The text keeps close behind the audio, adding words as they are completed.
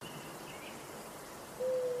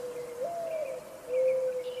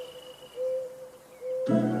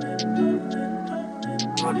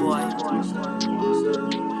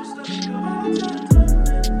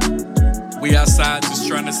We outside just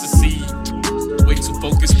trying to succeed. Way too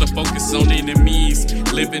focused to focus on enemies.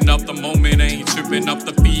 Living off the moment, ain't tripping off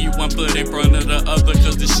the feed. One foot in front of the other,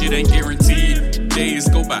 cause this shit ain't guaranteed. Days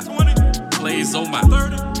go by, plays on my.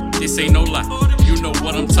 This ain't no lie, you know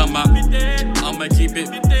what I'm talking about. I'ma keep it,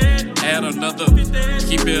 add another,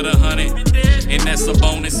 keep it 100, and that's a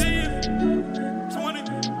bonus.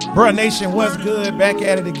 Bruh Nation, what's good? Back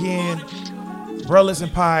at it again. Bruh Listen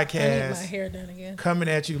I need Podcast. my hair done again. Coming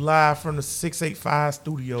at you live from the 685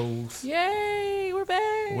 studios. Yay, we're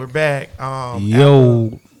back. We're back.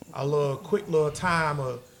 Yo. A little quick little time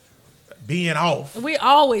of being off. We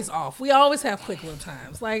always off. We always have quick little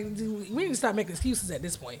times. Like, we need to stop making excuses at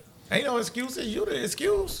this point. Ain't no excuses. You the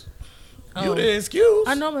excuse. Oh. You the excuse.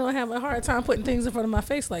 I normally don't have a hard time putting things in front of my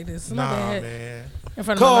face like this. My Nah, bad. man. In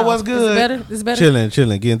front of Cole, my mouth. what's good? Is it better? Is it better?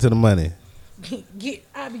 Chilling, getting to the money.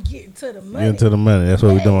 I be getting to the money. Getting to the money. That's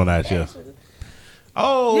what we're doing out here.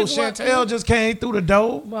 Oh, Nigga, what- Chantel just came through the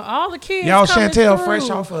door. Well, all the kids Y'all, coming Chantel through. fresh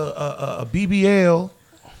off a BBL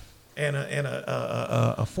and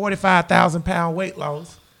a 45,000-pound weight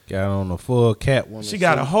loss. Got on a full cat woman. She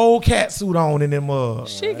got a whole cat suit on in them.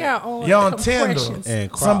 She got on Young Tender. compressions. And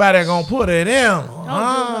Crocs. Somebody gonna put it in. Don't do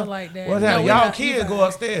her like that. What No, happened? we Y'all not- kids you go right.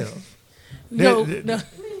 upstairs. No, Th- no.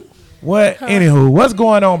 What? Anywho, what's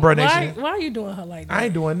going on, bro? Why Nation? are you doing her like that? I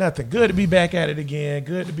ain't doing nothing. Good to be back at it again.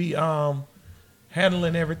 Good to be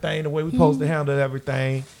handling everything the way we supposed to handle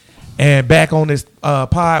everything. And back on this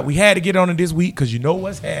pod, we had to get on it this week because you know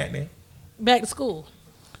what's happening. Back to school.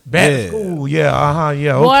 Back to Yeah. school,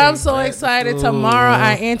 yeah. Boy, Okay. I'm so excited. Tomorrow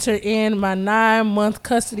I enter in my 9-month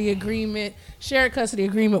custody agreement, shared custody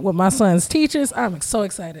agreement with my son's teachers. I'm so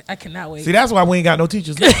excited. I cannot wait. See, that's why we ain't got no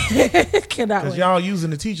teachers left. Cannot Because wait. y'all using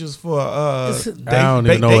the teachers for I don't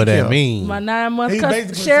even know what that means. My 9-month He's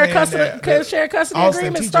basically shared saying custody, that shared custody Austin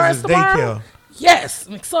agreement teachers starts is tomorrow. daycare. Yes,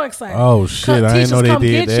 I'm so excited. Oh, shit, I didn't know they come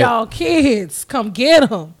did get that. y'all kids. Come get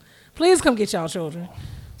them. Please come get y'all children.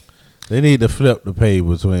 They need to flip the pay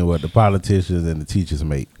between what the politicians and the teachers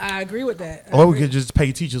make. I agree with that. I Or we agree. could just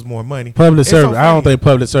pay teachers more money. Public It's so service. I don't funny. think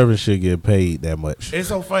public service should get paid that much. It's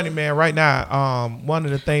so funny, man. Right now, one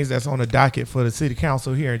of the things that's on the docket for the city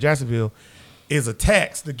council here in Jacksonville is a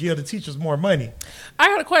tax to give the teachers more money. I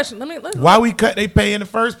got a question. Let me Why we cut they pay in the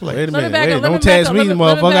first place? Wait a Let me minute. back Wait, up, let me don't tax back me, up, let me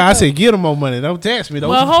motherfucker. back I up. said get them more money. Don't tax me. Don't.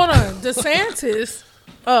 Well, hold on. DeSantis,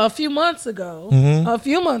 a few months ago,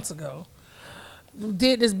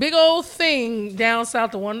 did this big old thing down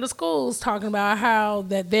south of one of the schools talking about how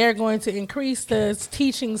that they're going to increase the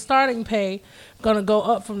teaching starting pay, going to go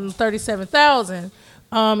up from 37,000.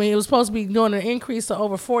 And it was supposed to be doing an increase to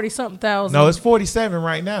over 40-something thousand. No, it's 47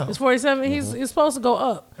 right now. It's 47. He's supposed to go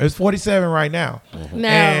up. It's 47 right now. Now,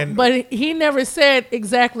 And- but he never said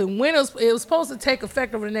exactly when it was supposed to take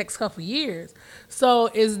effect over the next couple of years. So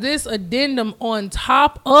is this addendum on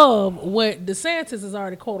top of what DeSantis has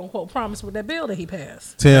already quote unquote promised with that bill that he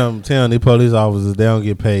passed? Tell the police officers they don't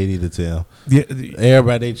get paid either. Tell Yeah,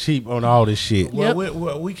 everybody they cheap on all this shit. well,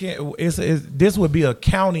 Yep. we can't. This would be a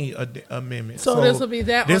county amendment. So this would be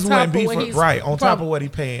that This on top wouldn't be of what for he's right on top prob- of what he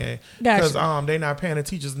paying Gotcha. because they're not paying the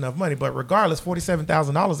teachers enough money. But regardless,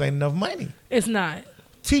 $47,000 ain't enough money. It's not.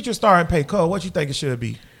 Teacher starting pay code. What you think it should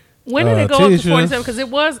be? When did it go up to teachers- 47? Because it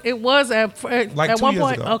was at Like 2 one years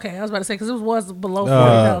point. ago. Okay, I was about to say because it was below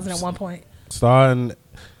 40,000 at one point. Starting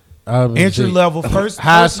Entry level first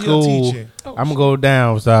high first year school. teaching. Oh, I'm gonna go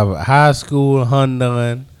down. Stop. High school,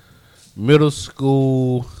 Hundun. Middle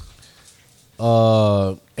school,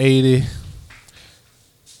 80.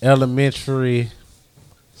 Elementary,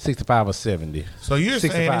 65 or 70. So you're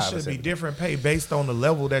saying 65 it or should be 70. different pay based on the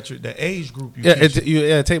level that the age group you Yeah, teach.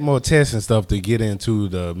 it take more tests and stuff to get into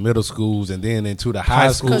the middle schools and then into the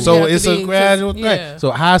high school. school. So You have to it's be- a gradual thing. yeah. So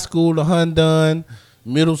high school, 100,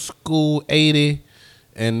 middle school, 80,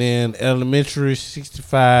 and then elementary,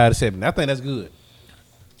 65 to 70. I think that's good.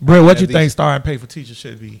 Brett, what you At least- think starting pay for teachers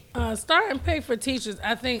should be? Starting pay for teachers,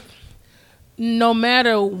 I think no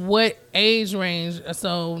matter what age range, I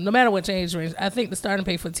think the starting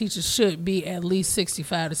pay for teachers should be at least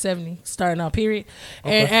 65 to 70 starting out period.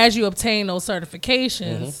 And as you obtain those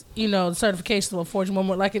certifications, the certifications will afford you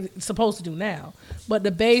more like it's supposed to do now. But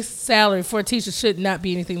the base salary for teachers should not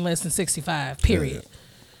be anything less than 65, period.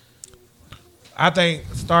 I think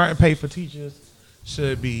starting pay for teachers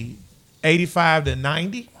should be 85 to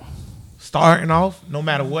 90 starting off, no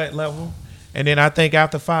matter what level. And then I think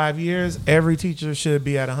after 5 years, every teacher should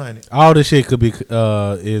be at 100. All this shit could be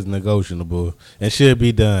is negotiable and should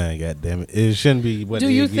be done. God damn it! It shouldn't be. What Do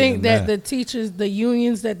they you getting think that now. the teachers, the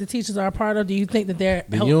unions that the teachers are a part of, do you think that they're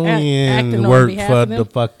the acting union on work behalf for of them? the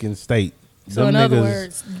fucking state? So Them in other niggas-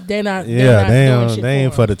 words, they're not. yeah, they're not doing shit they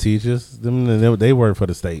ain't for for the teachers. They work for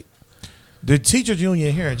the state. The teachers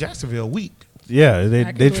union here in Jacksonville weak. Yeah, they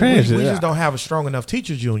can they do it. trans. We just don't have a strong enough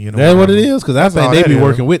teachers union. or That's what it whatever. is. Because I That's think all they that be is.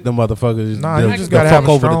 working with them motherfuckers. Nah, the, you just the gotta fuck have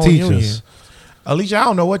a over the strong teachers. union. Alicia, I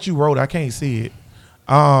don't know what you wrote. I can't see it.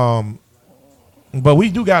 But we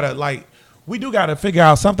do gotta figure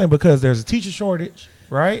out something because there's a teacher shortage,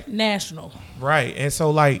 right? national. Right. And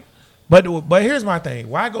so but here's my thing.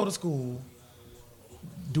 Why go to school,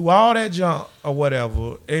 do all that junk or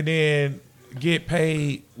whatever, and then get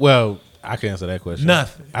paid Well, I can answer that question.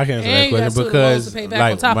 nothing? I can answer And that you got question student loans because, to pay back on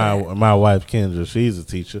like top of that. my wife Kendra, she's a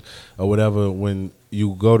teacher or whatever. When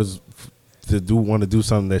you go to want to do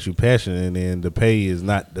something that you're passionate in, and the pay is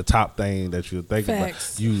not the top thing that you're thinking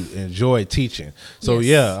Facts. about. You enjoy teaching, so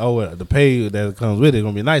Yes. the pay that comes with it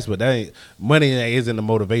gonna be nice, but that ain't, money isn't the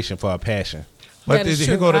motivation for a passion. But That is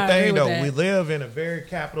here true. go the I agree thing with though. that. We live in a very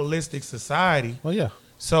capitalistic society. Well, yeah,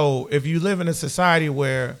 So if you live in a society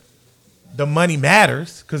where the money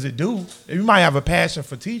matters, because it do, you might have a passion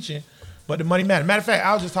for teaching, but the money matters. Matter of fact,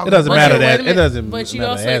 I was just talking. It doesn't about matter wait a that- minute. it doesn't But you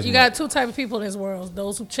matter also as you much. got two type of people in this world: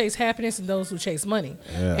 those who chase happiness and those who chase money.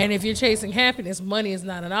 Yeah. And if you're chasing happiness, money is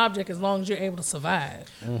not an object as long as you're able to survive.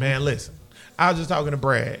 Man, listen. I was just talking to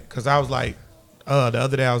Brad because I was like, the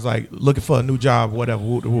other day I was like looking for a new job, whatever,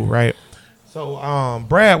 right? So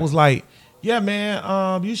Brad was like, yeah,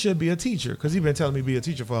 man, you should be a teacher because he's been telling me to be a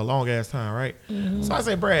teacher for a long ass time, right? So I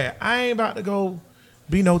said, Brad, I ain't about to go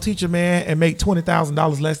be no teacher, man, and make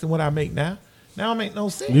 $20,000 less than what I make now. Now it make no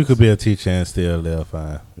sense. you could be a teacher and still live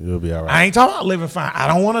fine. You'll be all right. I ain't talking about living fine. I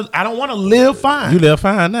don't want to live fine. You live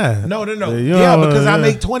fine now. No. You Yeah, don't because I wanna-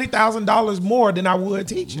 make $20,000 more than I would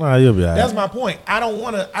teaching. Nah, you'll be all right. That's my point. I don't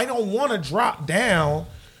want to drop down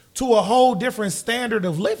to a whole different standard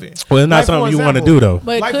of living. Well, it's not Like, for something you wanna example- do, though.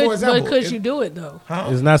 But Like, could for example, but could if- you do it though? Huh?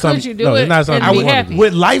 It's not something. you do no, it it's not something and you be wanna happy? do.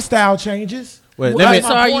 With lifestyle changes. Wait, Well, let me.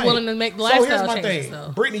 so are you point. willing to make So here's lifestyle my changes, thing. though?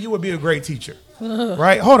 Brittany, you would be a great teacher.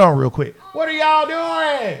 Right? Hold on real quick. What are y'all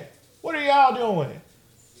doing? What are y'all doing?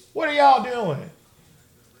 What are y'all doing?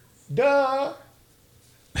 Duh.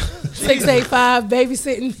 685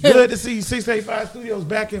 babysitting Good to see 685 Studios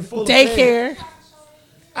back in full effect. daycare.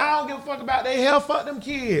 I don't give a fuck about their health. Fuck them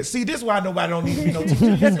kids. See, this is why nobody don't need to be no teacher.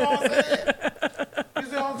 You see what I'm saying? You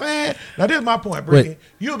see what I'm saying? Now, this is my point, Brittany. Wait.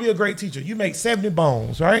 You'll be a great teacher. You make 70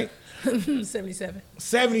 bones, right? 77.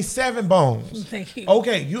 77 bones. Thank you.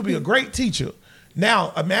 Okay, you'll be a great teacher. Now,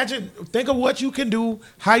 think of what you can do,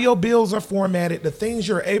 how your bills are formatted, the things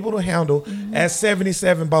you're able to handle at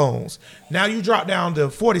 77 bones. Now you drop down to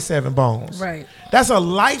 47 bones. Right. That's a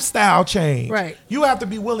lifestyle change. Right. You have to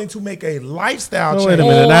be willing to make a lifestyle No, change. wait a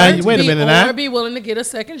minute. Now, wait a be- minute Or now. be willing to get a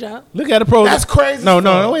second job. Look at the pros. That's crazy No, as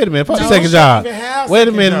no, fuck. no. Wait a minute. Fuck the No, second shouldn't job. even have Wait a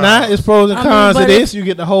second minute. job. Now it's pros and I mean, cons but of if- this. You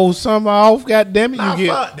get the whole summer off. God damn it. Nah, You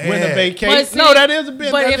fuck get winter that. vacation. see, No, that is a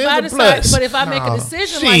bit. But That if is I a decide, plus. but if I make a No.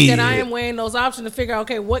 decision like that, I Shit. am weighing those options to figure out,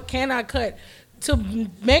 okay, what can I cut to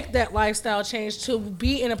make that lifestyle change to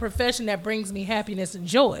be in a profession that brings me happiness and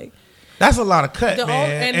joy. That's a lot of cut, The man.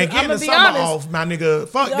 ol- and And getting I'ma the be summer honest. off, my nigga.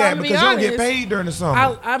 Fuck Yeah, that I'ma be because you don't get honest. paid during the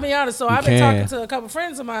summer. I'll be honest. So I've been can. talking to a couple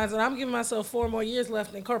friends of mine, and I'm giving myself 4 more years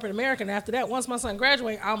left in corporate America. And after that, once my son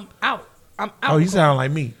graduates, I'm out. I'm out. Oh, you sound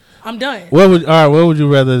like me. I'm done. What would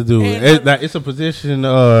you rather do? And- It's a position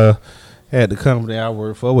at the company I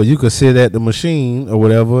work for where you could sit at the machine or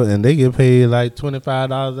whatever, and they get paid like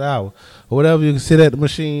 $25 an hour or whatever. You can sit at the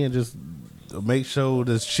machine and just make sure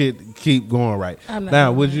the shit keep going right. I'm not Now,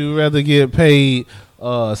 doing would that. you rather get paid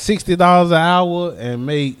 $60 an hour and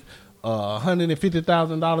make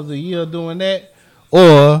 $150,000 a year doing that,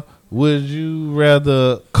 or would you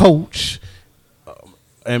rather coach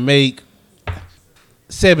and make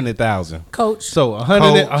 70,000? Coach. So Coach.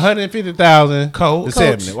 150,000 Coach. to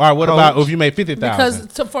 70. All right, what Coach. about if you make 50,000?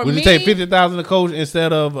 Because for would me, you take 50,000 to coach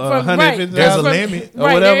instead of right. 150,000? There's a For- limit. Or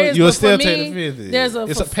right, whatever, there is, you'll but still for take me, the 50. There's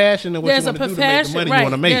It's a passion in what you there's want to a do to make the passion, money right, you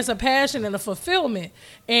want to make. There's a passion and a fulfillment,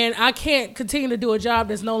 and I can't continue to do a job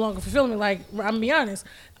that's no longer fulfilling me. Like I'm gonna be honest,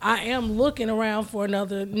 I am looking around for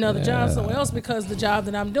another job somewhere else because the job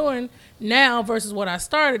that I'm doing now versus what I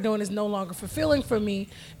started doing is no longer fulfilling for me,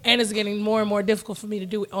 and it's getting more and more difficult for me to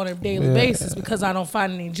do it on a daily basis because I don't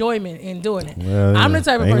find any enjoyment in doing it. I'm the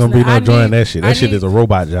type of person ain't gonna be no that enjoying that shit. That shit is a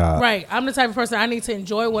robot job. Right. I'm the type of person I need to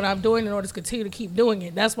enjoy what I'm doing in order to continue to keep doing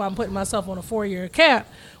it. That's why I'm putting myself on a 4-year cap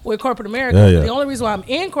with corporate America. Yeah, yeah. The only reason why I'm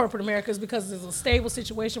in corporate America is because it's a stable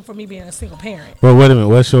situation for me being a single parent. Well, wait a minute.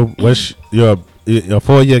 What's your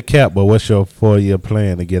 4-year cap? But what's your 4-year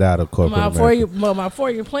plan to get out of corporate My America?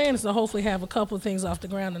 4-year plan is to hopefully have a couple of things off the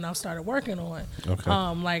ground that I've started working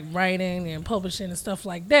on, like writing and publishing and stuff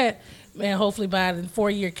like that. And hopefully by the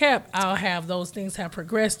 4-year cap, I'll have those things have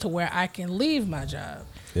progressed to where I can leave my job.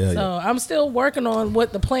 Yeah, so I'm still working on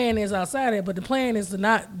what the plan is outside it, but the plan is to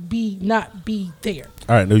not be there.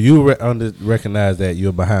 All right. Now you recognize that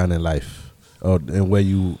you're behind in life, and where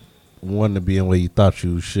you want to be and where you thought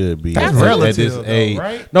you should be. That's at relative, this though, age.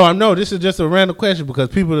 right? No, this is just a random question because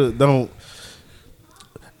people don't.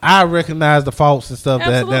 I recognize the faults and stuff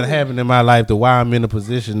that happened in my life to why I'm in the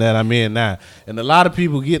position that I'm in now. And a lot of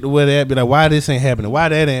people get to where they at, be like, why this ain't happening? Why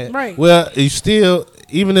that ain't? Right. Well, you still,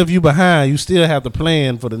 even if you behind, you still have to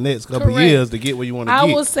plan for the next couple of years to get where you want to get. I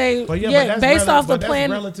will say, based off the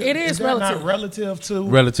plan, it is relative. Not relative to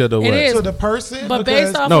what? It is. To the person. But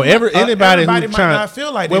based off everybody might not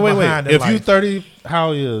feel like they're behind in If life. you 30, how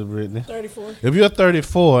old is Brittany? 34. If you're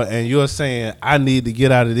 34 and you're saying I need to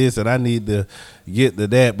get out of this and I need to get to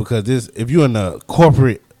that because if you're in the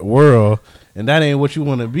corporate world and that ain't what you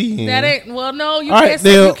want to be in. That ain't no. You all can't right,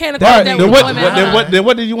 say you can't equate that with being behind. Then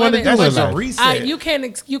what do you want to do? That's in just a life? reset. You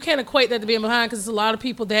can't equate that to being behind because there's a lot of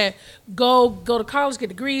people that go to college, get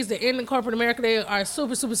degrees, they're in corporate America, they are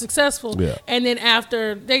super successful, and then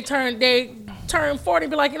after they turn 40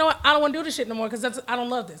 and be like, you know what, I don't want to do this shit no more because I don't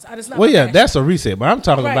love this. I just not. Well, yeah, that's a reset. But I'm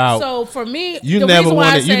talking about. So for me, you never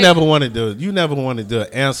wanted to answer. You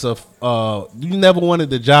never wanted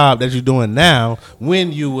the job that you're doing now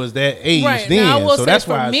when you was that age. Right. Then, now, I will so say that's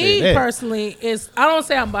for why I me said that. personally, I don't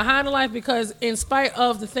say I'm behind in life because in spite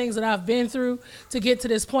of the things that I've been through to get to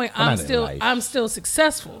this point, I'm still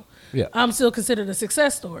successful. Yeah. I'm still considered a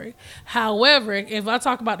success story. However, if I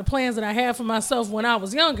talk about the plans that I had for myself when I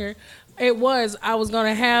was younger, I was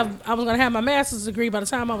gonna have my master's degree by the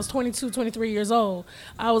time I was 22, 23 years old.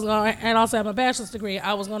 And also have my bachelor's degree.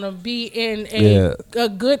 I was gonna be in a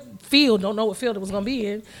good field. Don't know what field it was gonna be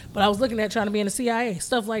in, but I was looking at trying to be in the CIA,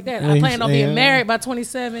 stuff like that. I planned on being married by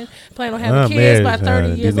 27. Planned on having kids by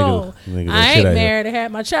 30 years old. I ain't married. I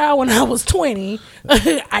had my child when I was 20.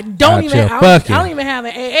 I don't even have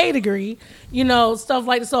an AA degree. You know, stuff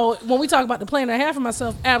like that. So when we talk about the plan I have for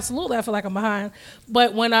myself, absolutely I feel like I'm behind.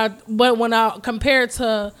 But when I compare it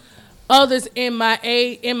to others in my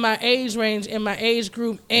age range, in my age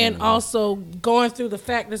group, and also going through the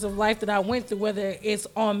factors of life that I went through, whether it's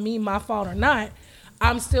on me, my fault or not,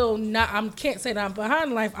 I'm still not. I can't say that I'm behind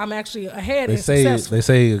in life. I'm actually ahead. They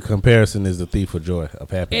say a comparison is the thief of joy,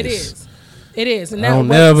 of happiness. It is. And I don't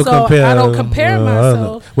never compare. I don't compare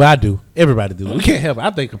myself. Well, I do. Everybody do. We can't help it.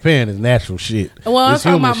 I think comparing is natural shit. Well, it's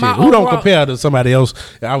human shit. Who don't compare to somebody else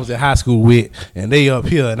that I was in high school with and they up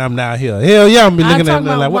here and I'm not here? Hell yeah, I'm be looking at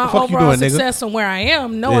them like, what the fuck you doing, nigga? Success from where I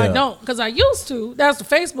am. No, I don't. Because I used to. That's the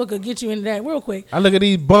Facebook will get you into that real quick. I look at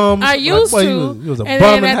these bums. I used to. You was a and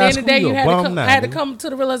bum then in at the high end of the day, school. I had to come to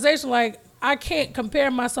the realization like, I can't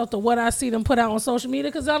compare myself to what I see them put out on social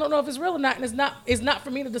media because I don't know if it's real or not, and it's not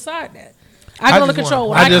for me to decide that. I can only control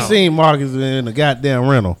what I just seen Marcus in the goddamn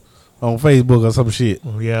rental on Facebook or some shit.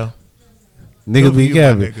 Oh, yeah. Niggas be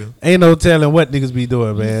capping. Ain't no telling what niggas be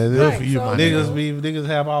doing, man. Right, for you, so niggas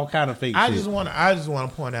have all kind of fake shit. I just want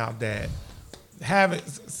to point out that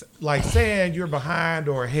saying you're behind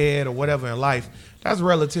or ahead or whatever in life, that's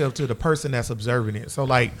relative to the person that's observing it. So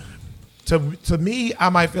like to me, I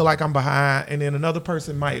might feel like I'm behind, and then another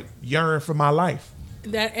person might yearn for my life.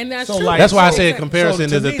 That's so true. like, that's why I said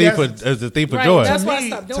comparison is a thief of joy. That's why I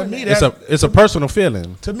stopped doing that. It's a personal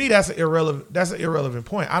feeling. To me, that's an irrelevant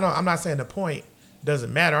point. I'm not saying the point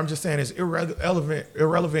doesn't matter. I'm just saying it's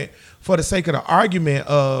irrelevant for the sake of the argument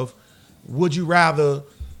of would you rather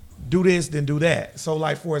do this than do that. So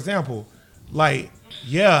like for example, I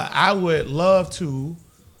would love to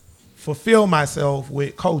fulfill myself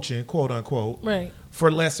with coaching, quote unquote, right, for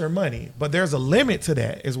lesser money. But there's a limit to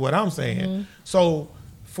that, is what I'm saying. Mm-hmm. So,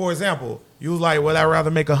 for example, you was like, would I rather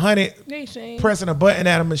make 100 pressing a button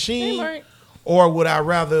at a machine, or would I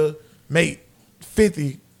rather make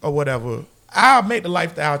 50 or whatever? I'll make the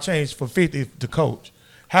lifestyle change for 50 to coach.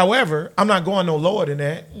 However, I'm not going no lower than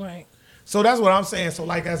that. Right. So that's what I'm saying. So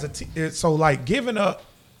like giving up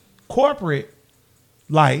corporate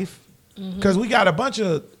life Because we got a bunch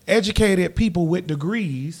of educated people with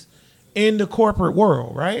degrees in the corporate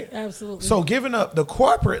world, right? Absolutely. So giving up the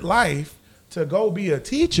corporate life to go be a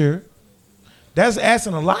teacher, that's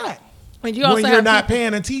asking a lot. And you also When you're have not people-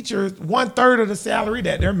 paying a teacher 1/3 of the salary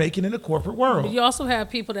that they're making in the corporate world. You also have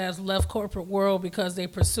people that's left corporate world because they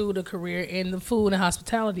pursued a career in the food and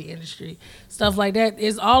hospitality industry. Stuff like that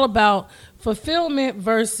is all about fulfillment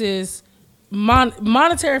versus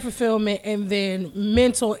monetary fulfillment and then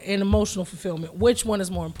mental and emotional fulfillment. Which one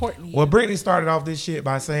is more important to you? Well, Brittany started off this shit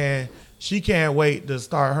by saying she can't wait to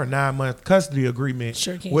start her 9-month custody agreement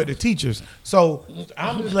Sure can. with the teachers. So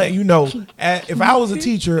I'm just letting you know, if I was a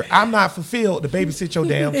teacher, I'm not fulfilled to babysit your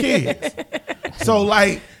damn kids.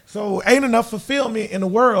 So ain't enough fulfillment in the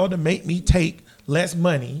world to make me take less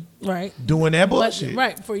money Right. doing that But, bullshit.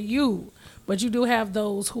 right, for you. But you do have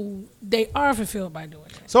those who they are fulfilled by doing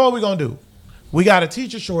that. So what we gonna do? We got a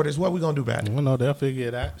teacher shortage. What we gonna do about I it? don't know. They'll figure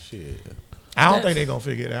it out. Shit. I don't think they're gonna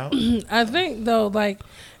figure it out. I think though, like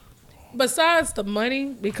besides the money,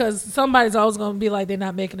 because somebody's always gonna be like they're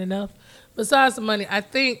not making enough. Besides the money, I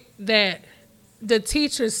think that the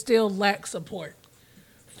teachers still lack support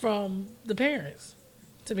from the parents,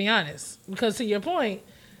 to be honest. Because to your point,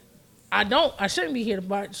 I shouldn't be here to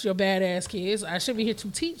watch your badass kids. I should be here to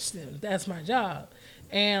teach them. That's my job.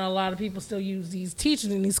 And a lot of people still use these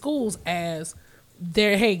teachers in these schools as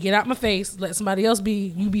their, hey, get out my face, let somebody else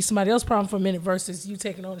be somebody else's problem for a minute versus you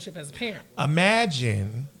taking ownership as a parent.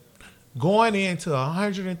 Imagine going into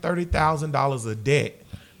 $130,000 of debt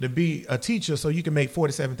to be a teacher so you can make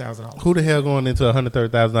 $47,000. Who the hell going into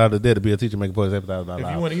 $130,000 debt to be a teacher making $47,000?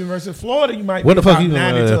 If you went to University of Florida, you might What be the fuck about you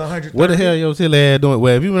 90 to 130. what the hell your silly ass doing?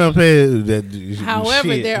 Well, if you want to pay that, However,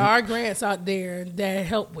 shit, there are grants out there that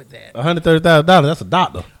help with that. $130,000. That's a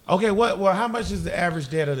doctor. Okay, well, how much is the average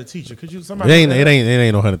debt of the teacher? Could you It somebody ain't no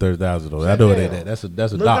 $130,000 though. I know what it is. That's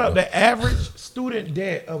a look up doctor. the average student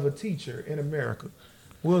debt of a teacher in America.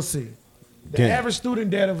 We'll see. The Yeah. average student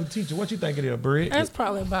debt of a teacher. What you think it is, Britt? That's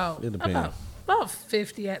probably about It depends. about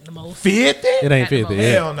 50 at the most. 50? It ain't 50.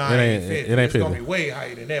 Hell no, It ain't 50. It ain't It's gonna 50. be way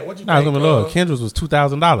higher than that. What you Nah, it's think? gonna be low. Kendra's was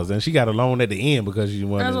 $2,000, and she got a loan at the end because she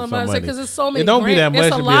wanted That's what I'm some about to say, money. because there's so many It don't be that grants. much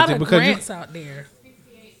There's a to be lot a of because grants out there.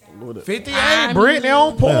 58, Brittany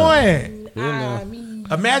on point. I mean,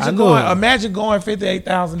 Imagine going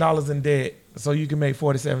 $58,000 in debt so you can make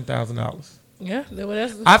 $47,000. yeah,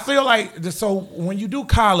 that's I feel like so when you do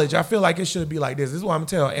college, I feel like it should be like this. This is what I'm gonna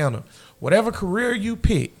tell Anna. Whatever career you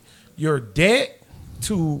pick, your debt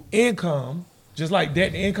to income, just like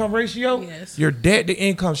debt to income ratio, Yes. your debt to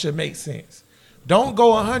income should make sense. Don't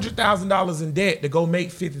go $100,000 in debt to go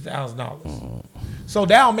make $50,000. So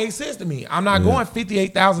that don't make sense to me. I'm not going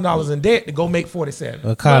 $58,000 in debt to go make 47.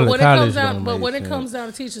 But when it comes don't down, but make when it sense. comes down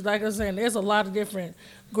to teachers, like I was saying, there's a lot of different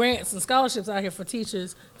grants and scholarships out here for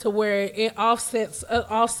teachers to where it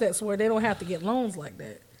offsets where they don't have to get loans like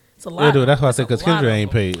that. It's a lot. Yeah, dude, that's why I said It's a because lot Kendra of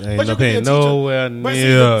ain't them. paid. Ain't But no you can be a paying teacher. nowhere But see,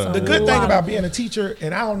 near. the good A thing lot about of being a teacher,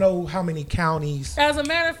 and I don't know how many counties. As a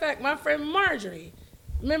matter of fact, my friend Marjorie,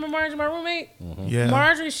 remember Marjorie, my roommate? Yeah.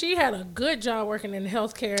 Marjorie, she had a good job working in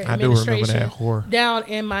healthcare I do remember administration that whore. down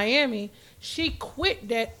in Miami. She quit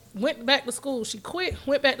that, went back to school. She quit,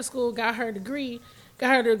 went back to school, got her degree,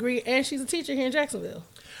 and she's a teacher here in Jacksonville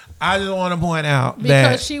I just want to point out because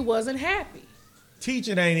that she wasn't happy.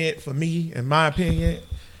 teaching ain't it for me, in my opinion.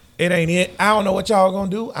 It ain't it. I don't know what y'all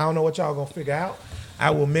gonna do. I don't know what y'all gonna figure out.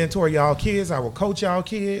 I will mentor y'all kids. I will coach y'all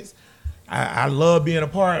kids. I love being a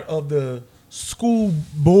part of the school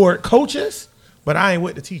board coaches, but I ain't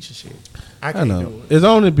with the teacher shit. I I can't know. do it. It's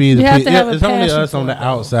only be the You have to have a it's only passion us on for the it, though.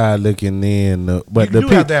 outside looking in. But You the do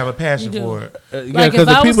have to people, have a passion You do. for it. yeah, Like, because if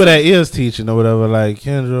the I was people to- that is teaching or whatever, like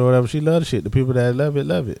Kendra or whatever, she love the shit. The people that love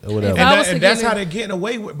it, or whatever. If I was to And that's get how in- they're getting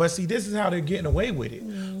away with. But see, this is how they're getting away with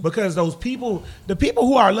it because those people, the people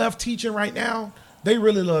who are left teaching right now, they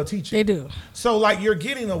really love teaching. They do. So like you're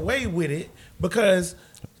getting away with it because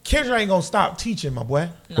Kendra ain't gonna stop teaching, my boy.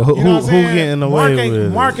 Well, who- You know what I'm who saying? getting away with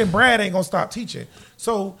it? Mark and Brad ain't gonna stop teaching.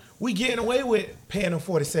 So we getting away with paying them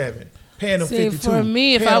 47, paying them See, 52. for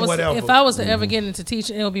me, if paying I them was whatever. if I was to ever get into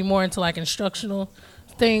teaching, it would be more into like instructional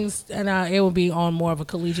things, and it would be on more of a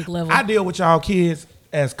collegiate level. I deal with y'all kids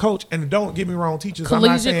as coach, and don't get me wrong, teachers. I'm not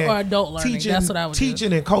Collegiate saying or adult learning, Teaching, that's what I would do.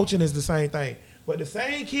 Teaching and coaching is the same thing. But the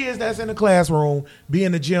same kids that's in the classroom be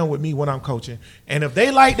in the gym with me when I'm coaching, and if they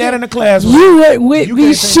like that in the classroom, You ain't with you me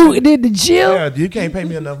can't pay shooting in the gym. Yeah, you can't pay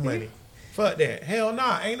me enough money. Fuck that. Hell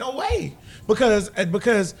nah, ain't no way. Because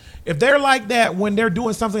if they're like that when they're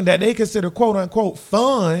doing something that they consider quote unquote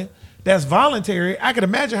fun, that's voluntary, I can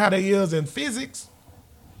imagine how they is in physics.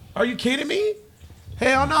 Are you kidding me?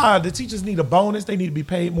 Hell no, the teachers need a bonus. They need to be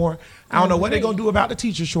paid more. I don't know what they're going to do about the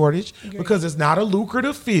teacher shortage because it's not a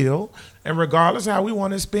lucrative field. And regardless of how we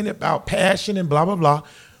want to spin it about passion and blah, blah, blah,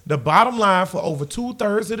 the bottom line for over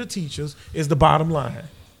 2/3 of the teachers is the bottom line.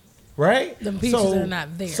 Right? The teachers are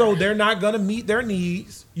not there. So they're not going to meet their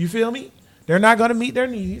needs. You feel me? They're not going to meet their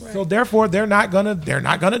needs. Right. So therefore, they're not going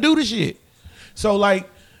to do the shit. So like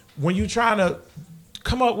when you're trying to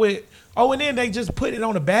come up with, and then they just put it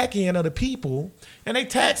on the back end of the people and they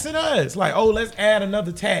taxing us. Like, let's add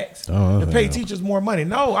another tax to pay teachers more money.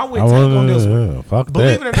 No, I'm with Tank on this one. Fuck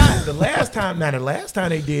Believe that. it or not, the last time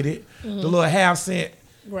they did it, the little half-cent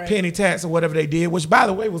penny tax or whatever they did, which by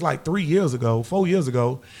the way was like 4 years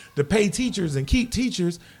ago, to pay teachers and keep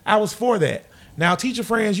teachers, I was for that. Now, teacher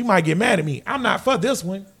friends, you might get mad at me. I'm not for this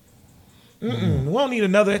one. We don't need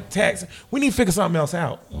another tax. We need to figure something else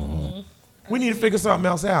out. We need to figure something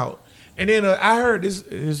else out. And then I heard this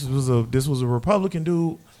was a Republican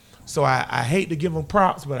dude, so I hate to give him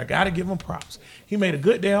props, but I got to give him props. He made a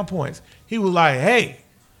good damn points. He was like, hey,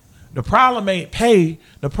 the problem ain't pay.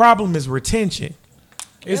 The problem is retention.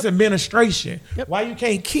 It's administration. Why you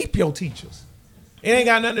can't keep your teachers? It ain't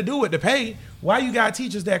got nothing to do with the pay. Why you got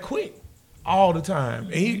teachers that quit all the time?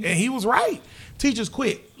 And he was right. Teachers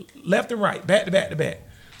quit left and right, back to back to back.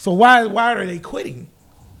 So why are they quitting?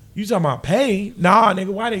 You talking about pay? Nah, nigga,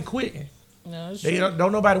 why they quitting? No, they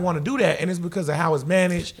don't nobody want to do that, and it's because of how it's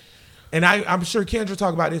managed. And I'm sure Kendra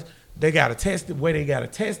talk about this. They got to test the way they got to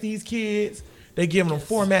test these kids. They giving them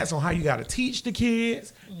formats on how you got to teach the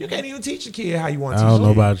kids. You can't even teach a kid how you want to teach. I don't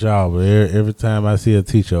know about y'all, but every time I see a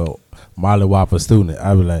teacher mollywop a student,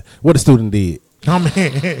 I be like, what the student did? Oh, man.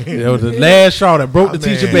 It was the last straw that broke the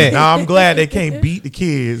teacher back. Nah, I'm glad they can't beat the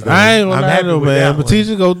kids. Though. I ain't gonna lie though, man. But one.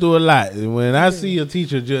 teachers go through a lot. And when I see a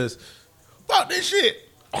teacher just, fuck this shit.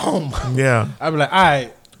 Yeah. I be like, all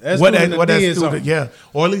right. That student, yeah.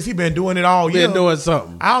 Or at least he been doing it all year. Been doing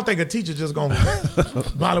something. I don't think a teacher just gonna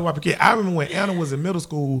mollywop a kid. I remember when Anna was in middle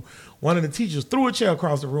school, one of the teachers threw a chair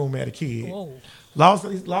across the room at a kid. Whoa. Lost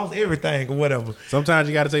everything or whatever. Sometimes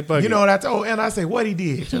you got to say fuck. You know what I told Anna? I say, what he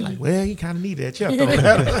did? She's like, well, he kind of needed that chair thrown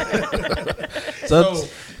at him. So,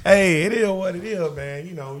 hey, it is what it is, man.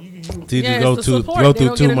 You know, you teachers go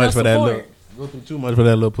through too much for that little. Go through too much for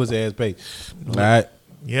that little pussy ass pay. All right.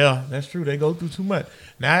 Yeah, that's true. They go through too much.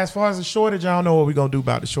 Now, as far as the shortage, I don't know what we're gonna do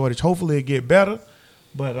about the shortage. Hopefully, it get better,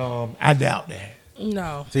 but I doubt that.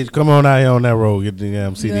 No. Teacher, come on out here on that road, get the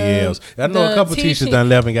CDLs. I know a couple teachers done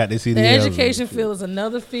left and got their CDLs. The education field is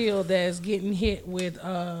another field that's getting hit with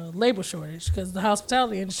labor shortage because the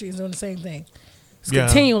hospitality industry is doing the same thing. It's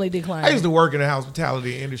continually declining. I used to work in the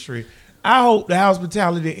hospitality industry. I hope the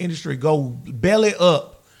hospitality industry go belly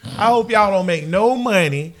up. I hope y'all don't make no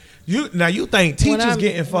money. You think teachers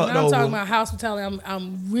getting fucked over? When I'm talking about hospitality,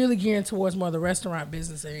 I'm really gearing towards more of the restaurant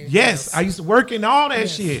business. Yes, I used to work in all that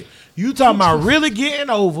shit. You talking about really getting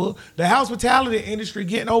over the hospitality industry,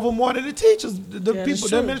 getting over more than the teachers, the people,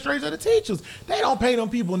 the administrators of the teachers. They don't pay them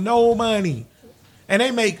people no money, and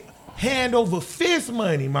they make hand over fist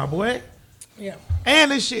money, my boy. Yeah,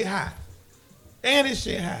 and this shit high,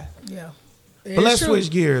 Yeah, but let's switch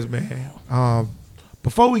gears, man.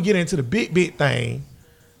 Before we get into the big thing.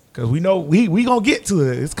 Because we know we going to get to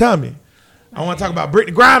it. It's coming. I want to talk about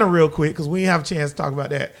Brittany Griner real quick because we didn't have a chance to talk about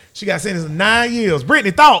that. She got sentenced to 9 years.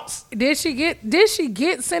 Brittany, thoughts? Did she get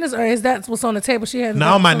sentenced or is that what's on the table? She had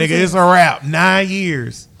no, my nigga. It's a wrap. 9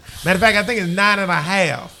 years. Matter of fact, I think it's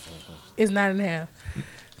 9.5. It's 9.5.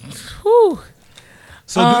 Whew.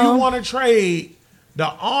 So do you want to trade the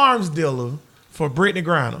arms dealer for Brittany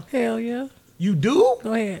Griner? Hell yeah. You do?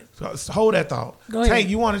 Go ahead. So hold that thought. Go ahead. Tank,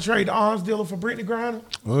 you want to trade the arms dealer for Brittany Griner?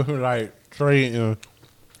 Like trading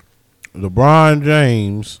LeBron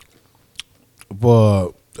James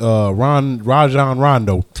for Rajon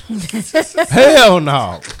Rondo. Hell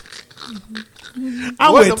no.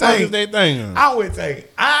 What the fuck is they thinking? I would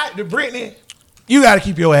take Brittany, you got to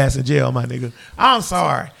keep your ass in jail, my nigga. I'm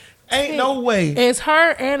sorry. Ain't no way. It's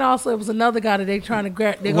her and also it was another guy that they trying to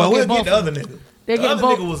grab. Well, we'll get the other nigga. They the other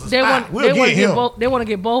nigga was a spot. We'll get him. They want to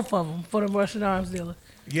get both of them for the Russian arms dealer.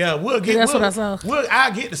 Yeah, we'll get. That's what I saw.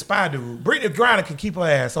 I'll get the spy dude. Brittany Griner can keep her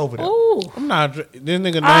ass over there. Ooh, I'm not. This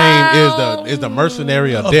nigga name is the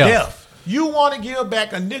mercenary of death. You want to give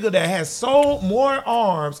back a nigga that has sold more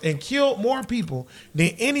arms and killed more people than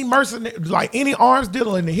any mercenary, like any arms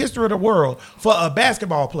dealer in the history of the world for a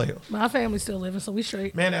basketball player. My family's still living, so we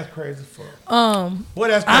straight. Man, that's crazy fuck. Boy,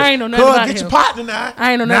 that's crazy. I ain't know nothing about get him. your partner now.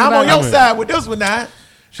 I ain't know nothing now about I'm on your side with this one now.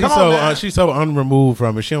 She's so unremoved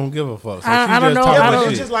from it. She don't give a fuck. So I don't know. Yeah, but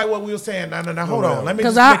it's just like what we were saying. Now, hold on. Let me.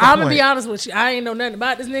 Because I'm gonna be honest with you. I ain't know nothing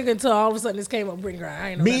about this nigga until all of a sudden this came up. Bring Griner. I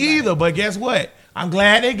ain't know. Me either. But guess what? I'm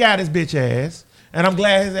glad they got his bitch ass, and I'm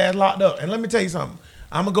glad his ass locked up. And let me tell you something.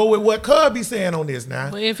 I'm gonna go with what Cub be saying on this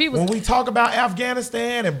now. But if he was, when we talk about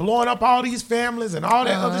Afghanistan and blowing up all these families and all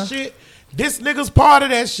that other shit, this nigga's part of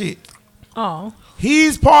that shit. oh,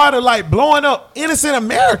 He's part of like blowing up innocent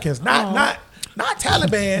Americans, not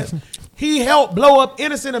Taliban. He helped blow up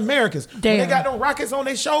innocent Americans. When they Damn. got them rockets on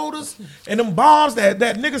their shoulders and them bombs that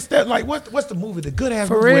nigga step like what's the movie? The good ass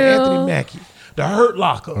For movie with real? Anthony Mackie. The Hurt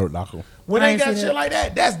Locker. Hurt Locker. When I they ain't got seen shit that. like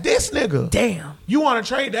that, that's this nigga. damn. You want to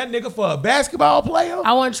trade that nigga for a basketball player?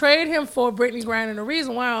 I want to trade him for Brittany Griner. And the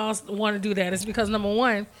reason why I also want to do that is because number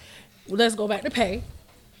one, let's go back to pay.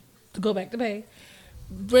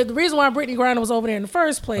 But the reason why Brittany Griner was over there in the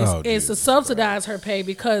first place is to subsidize her pay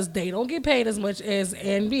because they don't get paid as much as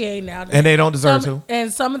NBA now. And they don't deserve to.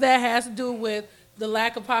 And some of that has to do with the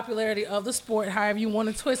lack of popularity of the sport, however you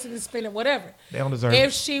want to twist it and spin it, whatever. They don't deserve If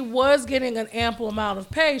it. she was getting an ample amount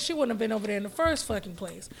of pay, she wouldn't have been over there in the first fucking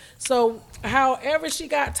place. So, however she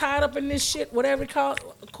got tied up in this shit, whatever you call it,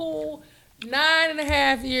 cool.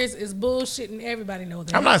 9.5 years is bullshit, and everybody knows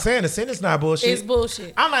that. I'm not saying the sentence not bullshit. It's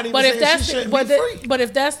bullshit. I'm not even but saying if that's she shouldn't but, be free. but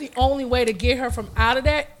if that's the only way to get her from out of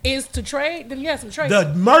that is to trade, then yes, I'm trading.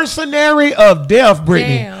 The mercenary of death,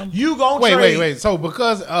 Brittany. Damn. You gonna trade? Wait. So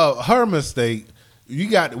because of her mistake, we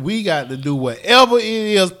got to do whatever it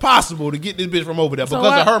is possible to get this bitch from over there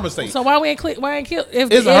because of her mistake. So why ain't kill? If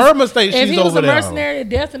It's her mistake If she's he was over a there. mercenary of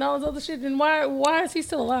death and all this other shit, then why is he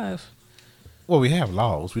still alive? Well, we have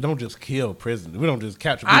laws. We don't just kill prisoners. We don't just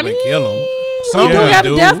capture I people and kill them. we Some do have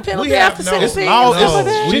the death penalty We have after no- sentencing. it's and laws. stuff like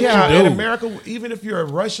No. that. We Shit have you in do. America, even if you're a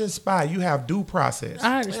Russian spy, you have due process.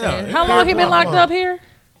 I understand. Yeah, How long he been locked up here?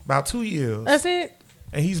 About 2 years, That's it.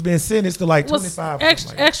 and he's been sentenced to like What's 25. or something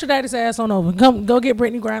like that. extradite his ass on over. Go get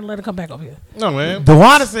Brittany Griner and let her come back over here. No, man.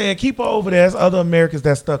 Dewana said, keep her over there. There's other Americans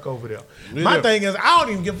that's stuck over there. Yeah. My thing is, I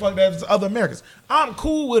don't even give a fuck that there's other Americans. I'm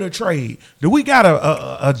cool with a trade. Do we got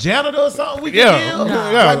a janitor or something we can Yeah. give?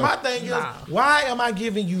 Nah. Yeah. Like, my thing is, why am I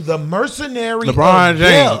giving you the mercenary LeBron of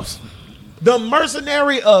James. death? The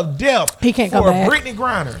mercenary of death He can't for come back. Brittany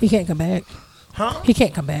Griner. He can't come back. Huh? He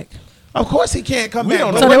can't come back. Of course he can't come We back.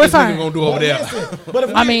 don't know So they what were this fine. nigga gonna do over But there. listen, but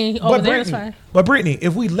if I we- mean, but over there it's Brittany- fine. But Brittany,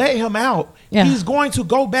 if we let him out, Yeah. he's going to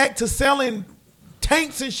go back to selling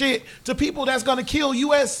tanks and shit to people that's going to kill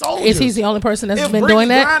U.S. soldiers. Is he the only person that's If been Brittany doing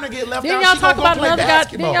that? Griner get left Didn't out, y'all she talk gonna go about play another guy?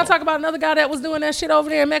 basketball. Didn't y'all talk about another guy that was doing that shit over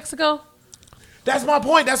there in Mexico? That's my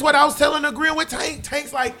point. That's what I was telling, agreeing with Tank.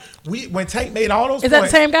 Tank's like, when Tank made all those Is that the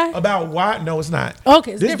points same guy? about why? No, it's not.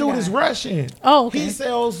 Okay, it's a this different dude is guy. Russian. Oh, okay.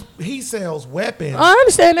 He sells weapons. Oh, I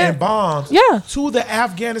understand that. And bombs. Yeah. To the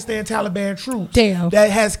Afghanistan Taliban troops. Damn. That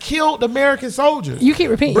has killed American soldiers. You keep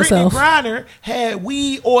repeating Brittany yourself. Griner had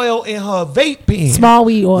weed oil in her vape pen. Small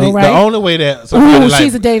weed oil, The right? only way that somebody like,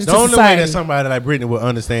 she's a danger the to only way society. that somebody like Brittany would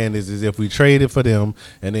understand is if we traded for them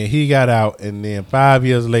and then he got out and then 5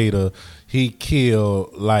 years later he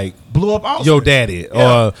killed like Blew up Auschwitz. your daddy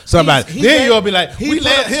Yeah. or somebody. He then let- you'll be like, he we put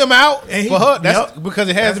let up- him out and he- for her. That's yep. because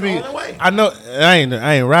it has That's to be. the only way. I know I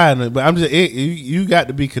ain't riding it, but I'm just you got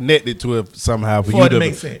to be connected to it somehow for For you it to to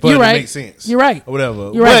make sense. for You're it right. to make sense. You're right. Or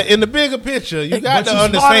whatever. You're but right. in the bigger picture, you got But to you're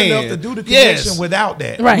smart understand. enough to do the connection Yes. without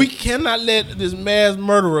that. Right. We cannot let this mass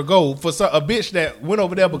murderer go for a bitch that went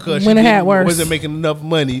over there because When it had worse. wasn't making enough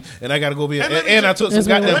money, and I got to go over here. And let me And I just- took some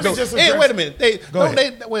Let me goddamn just dope. Hey, address- wait a minute. Go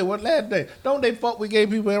ahead. What last day? Don't they fuck with gay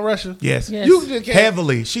people in Russia? Yes. Yes. You just can't.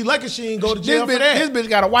 Heavily. She lucky she ain't go to jail for that. This bitch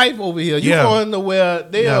got a wife over here. You Yeah. going to where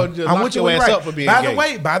they'll just I'm lock with you your on ass right. up for being by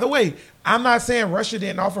gay. the way, I'm not saying Russia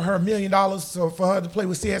didn't offer her $1 million for her to play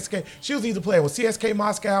with CSK. She was either playing with CSK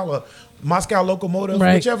Moscow or Moscow Lokomotiv,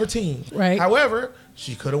 Right. whichever team. Right. However,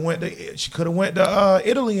 she could have went to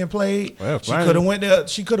Italy and played. Well, she fine. could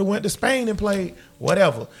have went to Spain and played.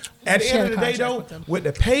 Whatever. At the She end had of a the day, contract though, with them. with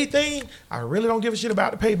the pay thing, I really don't give a shit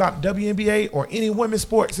about the pay about the WNBA or any women's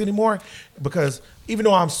sports anymore. Because even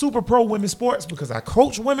though I'm super pro women's sports because I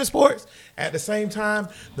coach women's sports, at the same time,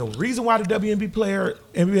 the reason why the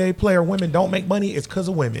NBA player women don't make money is because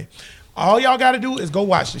of women. All y'all got to do is go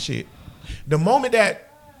watch the shit. The moment that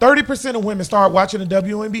 30% of women start watching the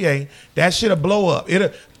WNBA, that shit'll blow up.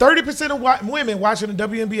 30% of women watching the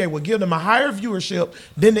WNBA will give them a higher viewership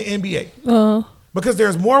than the NBA. Because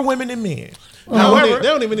there's more women than men. They However,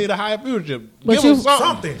 don't even need a higher viewership. But Give you- them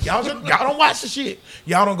something. something. Y'all don't watch the shit.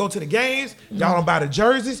 Y'all don't go to the games. Y'all don't buy the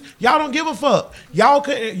jerseys. Y'all don't give a fuck. Y'all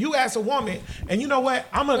could. You ask a woman, and you know what?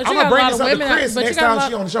 I'm But you gonna got a bring lot this of up to women Chris but you next got a time lot-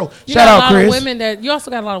 she on the show. You Shout got out, a lot Chris. of women that you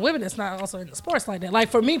also got a lot of women that's not also in the sports like that. Like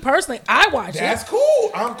for me personally, I watch That's it.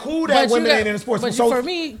 cool. I'm cool that you women got- ain't in the sports. But So for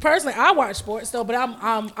me personally, I watch sports though. But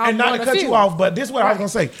I'm and not one to of cut few. you off, but this is what I was Right. gonna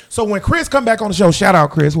say. So when Chris come back on the show, shout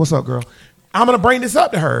out Chris. What's up, girl? I'm gonna bring this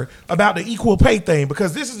up to her about the equal pay thing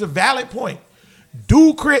because this is a valid point.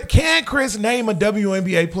 Can Chris name a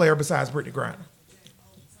WNBA player besides Brittany Griner?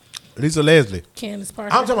 Lisa Leslie. Candace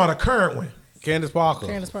Parker. I'm talking about a current one. Candace Parker.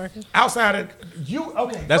 Candace Parker. Outside of you,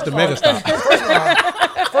 okay. That's the megastar.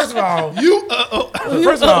 First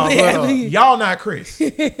of all, y'all not Chris. We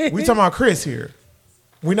talking about Chris here.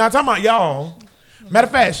 We not talking about y'all. Matter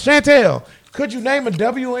of fact, Chantel, could you name a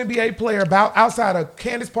WNBA player about outside of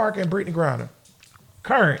Candace Parker and Brittany Griner?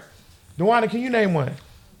 Current. DeWanda, can you name one?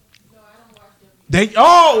 There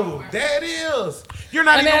it is. You're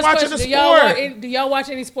not even watching the sport. Do y'all watch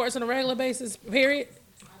any sports on a regular basis? Period.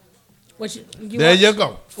 There you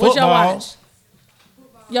go. What y'all watch?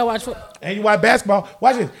 Y'all watch football. And you watch basketball.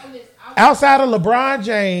 Watch this. Outside of LeBron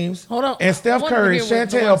James and Steph Curry,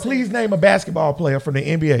 Chantel, please name a basketball player from the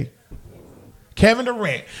NBA. Kevin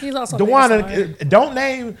Durant. He's also DeWanda, don't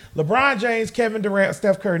name LeBron James, Kevin Durant,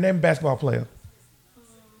 Steph Curry. Name a basketball player.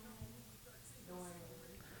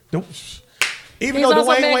 Even though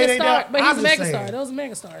Dwayne Wade ain't there, but he's a megastar. Those are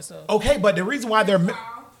megastars. So okay, but the reason why they're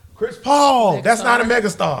Chris Paul, that's not a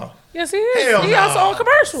megastar. Yes, he is. He also on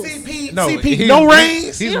commercials. CP, no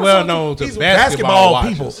rings. He's well known to basketball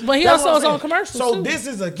people. But he also is on commercials. So too. This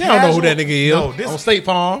is a they don't know who that nigga is. No, on State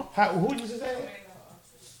Farm. Who you say?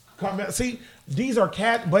 See, these are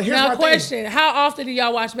But here's my my question: how often do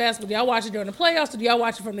y'all watch basketball? Do y'all watch it during the playoffs, or do y'all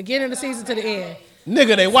watch it from the beginning of the season to the end?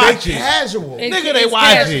 Nigga, they watch it. Casual. Nigga, they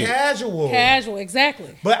watch it. Casual,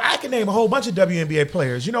 exactly. But I can name a whole bunch of WNBA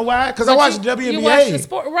players. You know why? Because I watch the WNBA. You watch the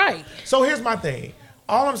sport, right? So here's my thing.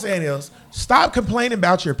 All I'm saying is, stop complaining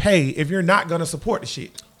about your pay if you're not going to support the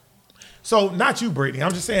shit. So not you, Brittany.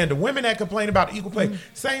 I'm just saying the women that complain about equal pay.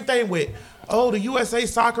 Same thing with, the USA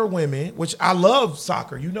soccer women, which I love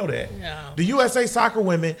soccer. You know that. Yeah. The USA soccer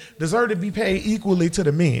women deserve to be paid equally to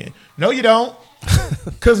the men. No, you don't.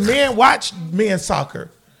 Because men watch men's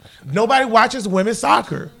soccer. Nobody watches women's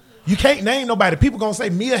soccer. You can't name nobody. People going to say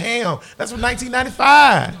Mia Hamm. That's from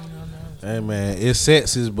 1995. Hey, man, it's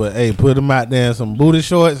sexist, but, hey, put them out there in some booty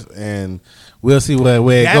shorts, and we'll see where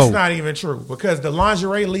it goes. That's not even true, because the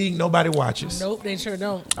lingerie league, nobody watches. Nope, they sure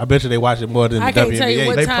don't. I bet you they watch it more than the WNBA. I can't tell you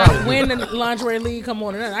what time, when the lingerie league come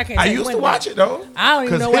on. I used to watch it, though. I don't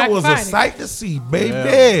even know where I can find it. Because it was a sight to see, baby.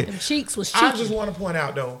 Yeah. Them cheeks was cheeky. I just want to point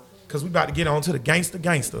out, though, because we about to get on to the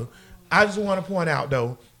gangster. I just want to point out,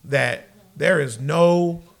 though, that there is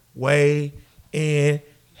no way in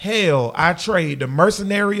hell I trade the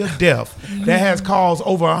mercenary of death that has caused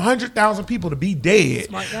over 100,000 people to be dead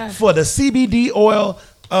for the CBD oil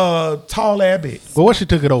tall ass bitch. But what she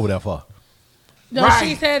took it over there for? No,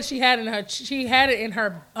 she said she had it in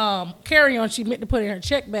her carry-on. She meant to put it in her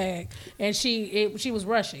check bag, and she was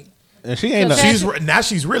rushing. And she ain't.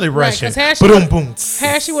 She's really rushing. Had she would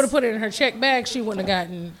have put it in her check bag, she wouldn't have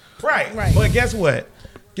gotten right. But guess what?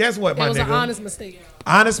 My nigga? It was an honest mistake.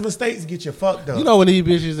 Honest mistakes get you fucked up. You know when these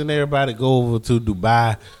bitches and everybody go over to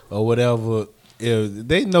Dubai or whatever,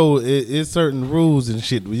 they know it's certain rules and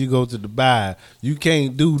shit. When you go to Dubai, you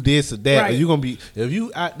can't do this or that. Right. Mm. Or you gonna be if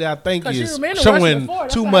you out there. I think is showing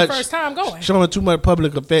too much. Showing too much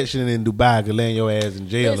public affection in Dubai could land your ass in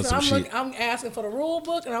jail or some shit. I'm asking for the rule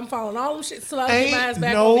book and I'm following all them shit so I can get my ass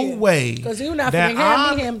back no over way. Because you're not finna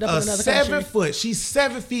have me hemmed up in another 7 country. foot. She's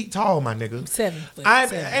 7 feet tall, my nigga. 7 foot.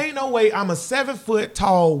 Ain't no way I'm a 7 foot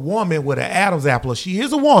tall woman with an Adam's apple. She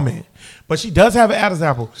is a woman, but she does have an Adam's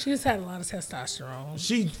apple. She's had a lot of testosterone.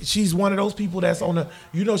 She's one of those people that's on the.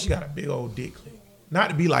 You know, she got a big old dick clip. Not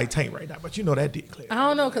to be like Tank right now, but you know that dick clip. I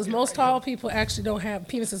don't know, because most tall people actually don't have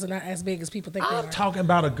penises are not as big as people think they are. I'm talking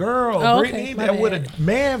about a girl, Brittany, that with a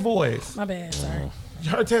man voice. My bad, sorry.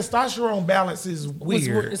 Her testosterone balance is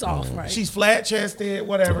weird. It's off, right? She's flat chested,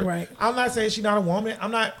 whatever. Right. I'm not saying she's not a woman.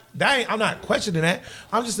 I'm not questioning that.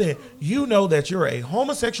 I'm just saying you know that you're a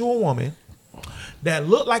homosexual woman that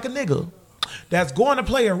look like a nigga that's going to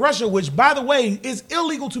play in Russia, which by the way is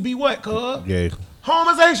illegal to be what, cuz? Gay.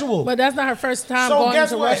 Homosexual. But that's not her first time going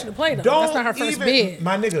into Russia to play, though. That's not her first bid.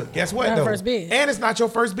 My nigga, guess what, not though? Her first bid. And it's not your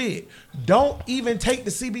first bid. Don't even take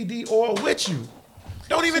the CBD oil with you.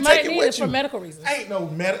 Don't even she take it need with it you. for medical reasons. Ain't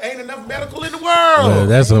enough medical in the world. Yeah,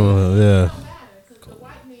 that's yeah. The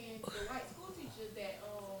white school teacher that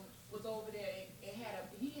was over there and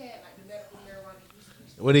he had like the medical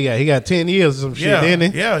marijuana. What he got? He got 10 years or some shit,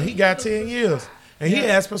 didn't he? Yeah, he got 10 years. And he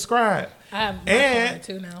has prescribed. I have my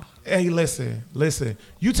too now. Hey, listen.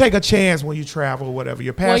 You take a chance when you travel or whatever.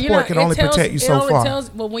 Your passport can only protect you so far.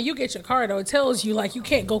 But when you get your card, though, it tells you like you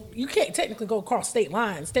can't technically go across state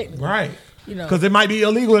lines, technically. Right. You know, because it might be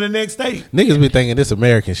illegal in the next state. Niggas be thinking this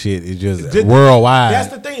American shit is just worldwide. That's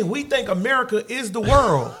the thing. We think America is the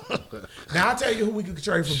world. Now, I'll tell you who we could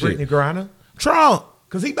trade for Brittany Griner. Trump.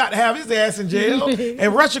 Because he about to have his ass in jail,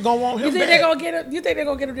 and Russia gonna want him You think back. they're gonna get him? You think they're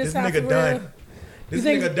gonna get him this This time? nigga for done. real? This You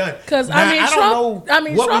think- nigga done. Because Now, I mean, don't Trump. know I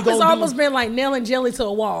mean, what we Trump has gonna do. almost been like nailing jelly to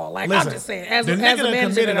a wall. Like Listen, I'm just saying, as the a nigga manager, done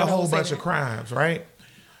committed I a whole don't say bunch of that. crimes, right?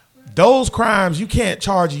 Those crimes, you can't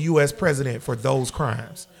charge a U.S. president for those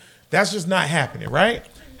crimes. That's just not happening, right?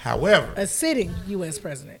 However, A sitting U.S.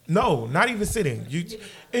 president. no, not even sitting.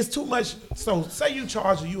 It's too much. So, say you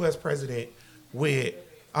charge a U.S. president with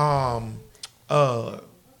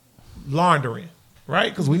laundering,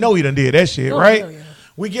 right? Because we know he done did that shit, Oh, right? hell yeah.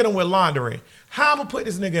 We get him with laundering. How I'm gonna put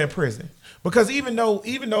this nigga in prison? Because even though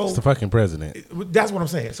It's the fucking president. that's what I'm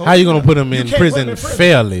saying. So How you gonna put him you in can't prison put him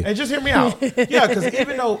fairly? And just hear me out. Yeah, because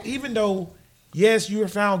even though yes, you are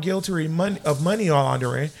found guilty of money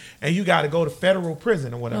laundering, and you got to go to federal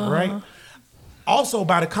prison or whatever, right? Also,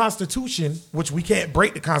 by the Constitution, which we can't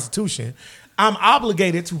break the Constitution, I'm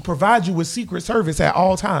obligated to provide you with Secret Service at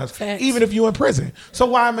all times, Facts. even if you're in prison. So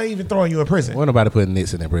why am I even throwing you in prison? Why nobody putting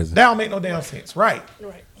nits in that prison? That don't make no damn sense, right?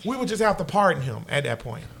 Right. We would just have to pardon him at that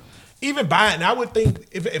point. Even Biden, I would think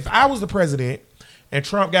if I was the president and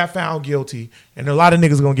Trump got found guilty, and a lot of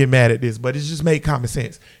niggas gonna get mad at this, but it's just made common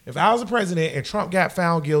sense. If I was the president and Trump got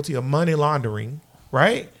found guilty of money laundering,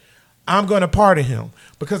 right? I'm gonna pardon him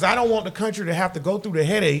because I don't want the country to have to go through the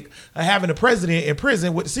headache of having the president in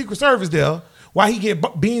prison with the Secret Service there while he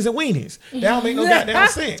get beans and weenies. That don't make no goddamn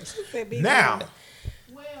sense. Now,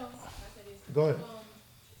 Well, I said this. go ahead.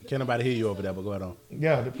 Can't nobody hear you over there, but go ahead on.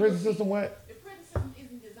 Yeah, the prison system what? The prison system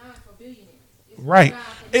isn't designed for billionaires. It's Right. designed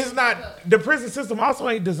for It's not the prison system also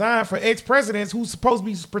ain't designed for ex-presidents who's supposed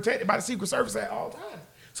to be protected by the Secret Service at all times.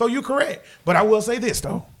 So you're correct. But I will say this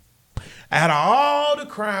though. Out of all the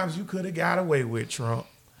crimes you could have got away with, Trump,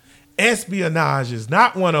 espionage is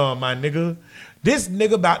not one of them, my nigga. This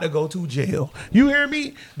nigga about to go to jail. You hear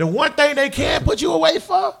me? The one thing they can't put you away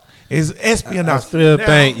for is espionage. I still Now,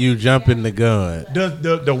 think you jumping the gun.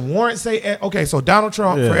 the warrant say okay, so Donald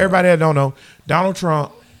Trump, Yeah. for everybody that don't know, Donald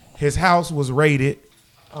Trump, his house was raided.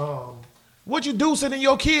 What you do sitting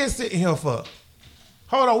your kids sitting here for?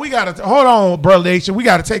 Hold on, brother nation. We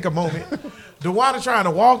gotta take a moment. DeWanda trying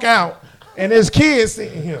to walk out and there's kids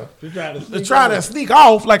sitting here. They're trying to sneak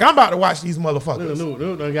off like I'm about to watch these motherfuckers.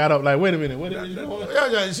 Dude got up like, wait a minute, what are you doing?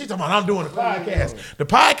 Yeah, she talking about I'm doing a podcast. The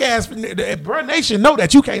podcast, the Bruh Nation know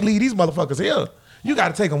that you can't leave these motherfuckers here. You got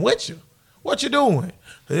to take them with you. What you doing?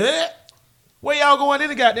 Where y'all going in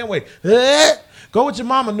the goddamn way? Go with your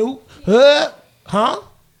mama, Noop. Huh?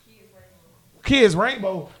 Kids,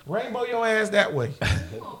 Rainbow your ass that way.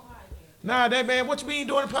 Nah, that man, what you mean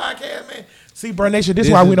doing a podcast, man? See, Bruh Nation, this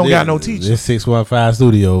is why we don't got no teacher. This 615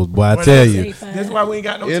 Studios, boy, I tell you. This is why we ain't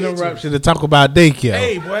got no teacher. Interruption to talk about daycare.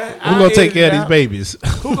 Hey, boy. Who gonna take care of these babies?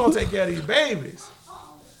 Who gonna take care of these babies?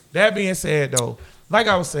 That being said, though, like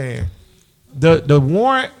I was saying, the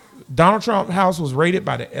warrant, Donald Trump house was raided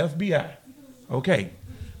by the FBI. Okay.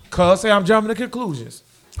 Cuz say I'm jumping to conclusions.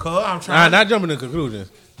 Cuz I'm trying. Not jumping to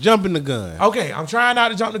conclusions. Jumping the gun. Okay, I'm trying not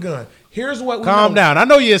to jump the gun. Here's what we Calm know. down. I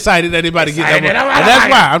know you're excited that anybody get that. Excited, And I'm that's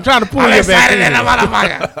excited. why I'm trying to pull I'm you back excited in. that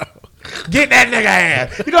motherfucker. Get that nigga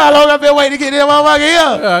ass. You know how long I've been waiting to get that motherfucker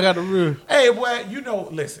here? Yeah, I got the real. Hey, boy,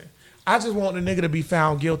 listen. I just want the nigga to be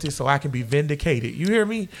found guilty so I can be vindicated. You hear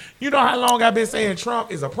me? You know how long I've been saying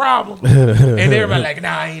Trump is a problem? And everybody like,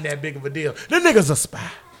 nah, ain't that big of a deal. The nigga's a spy.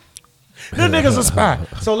 The nigga's a spy.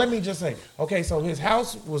 So let me just say, okay, so his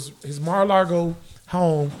Mar-a-Lago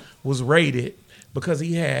home was raided because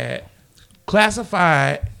he had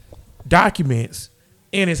classified documents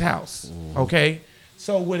in his house. Okay?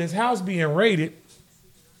 So with his house being raided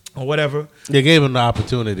or whatever, They gave him the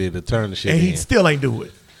opportunity to turn the shit and he in. still ain't do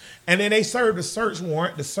it. And then they served a search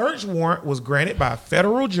warrant. The search warrant was granted by a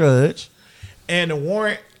federal judge, and the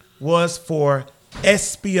warrant was for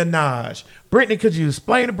espionage. Brittany, could you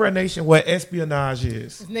explain to Bruh Nation what espionage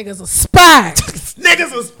is? This nigga's a spy. This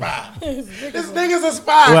nigga's a spy. This nigga's a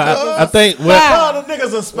spy. Well, I cuz. think Oh, the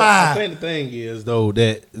nigga's a I spy. think the thing is though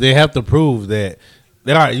that they have to prove that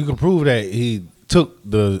all right, you can prove that he took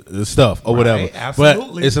the stuff or whatever.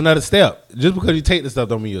 absolutely. But it's another step. Just because you take the stuff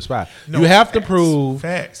don't mean you're a spy. No, you have to facts, prove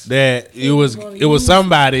facts. that it was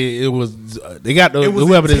somebody. It was they got the It was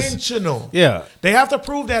whoever this. intentional. Yeah. They have to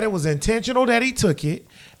prove that it was intentional that he took it,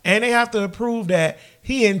 and they have to prove that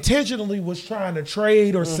he intentionally was trying to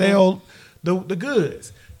trade or sell the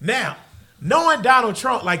goods. Now, knowing Donald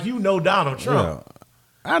Trump like you know Donald Trump,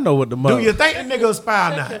 I know what the do mother. you think the nigga a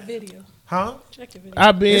spy or Check your not? video. Huh? Check your video.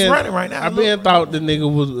 I been It's running right now. I been thought the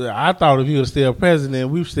nigga was. I thought if he was still president,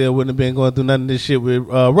 we still wouldn't have been going through none of this shit with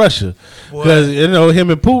Russia, because him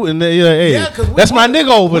and Putin. Hey, Yeah, because that's my nigga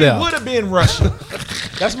over there. Would have been Russia.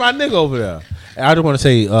 That's my nigga over there. I just want to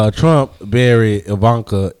say, Trump buried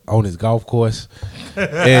Ivanka on his golf course,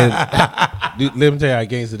 and let me tell you how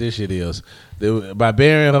gangster this shit is. By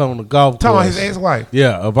burying her on the golf course, Talking about his ex-wife.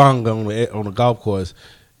 yeah, Ivanka on the golf course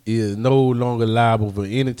is no longer liable for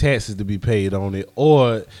any taxes to be paid on it,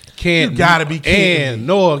 or can You gotta be kidding and me.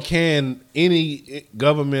 nor can any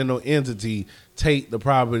governmental entity take the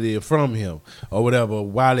property from him or whatever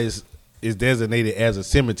while it's designated as a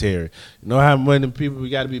cemetery. You know how many people we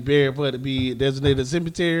got to be buried for it to be designated a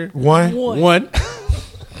cemetery? One. One.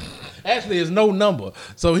 Actually, it's no number.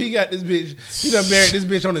 So he got this bitch. He done buried this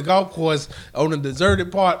bitch on the golf course on a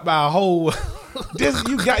deserted part by a whole. This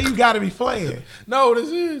you got to be playing. No, this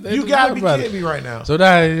is. You got to be kidding me right now. So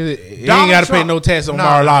that he ain't Donald got to pay Trump- no tax on No,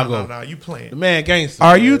 Mar-a-Lago. No, you The playing. man gangster.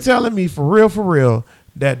 Are man. you telling me for real,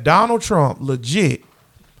 that Donald Trump legit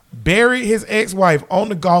buried his ex-wife on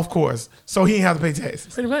the golf course so he didn't have to pay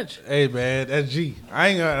taxes? Pretty much. Hey man, that's G.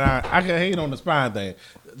 I can hate on the spine thing.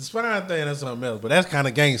 The spine thing that's something else, but that's kind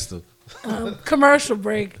of gangster. Commercial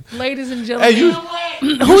break, ladies and Hey, gentlemen.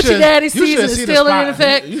 you Hoochie Daddy season is see still the spot. in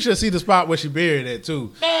effect. You should see the spot where she buried at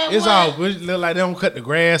too. It's all good. Look like they don't cut the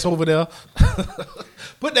grass over there.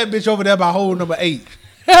 Put that bitch over there by hole number 8.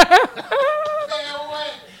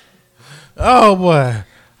 Oh boy,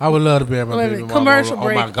 I would love to bury my Wait a baby minute, mama commercial on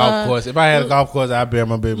my break. golf course. If I had a golf course, I'd bury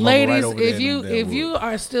my baby mama right Ladies, over there. if in you them damn if you woods.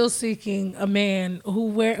 are still seeking a man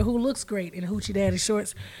who looks great in Hoochie Daddy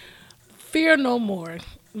shorts, fear no more.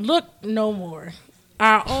 Look no more.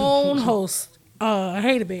 Our own host,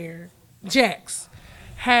 Hater Bear, Jax,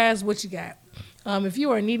 has what you got. If you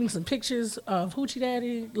are needing some pictures of Hoochie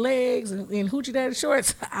Daddy legs and Hoochie Daddy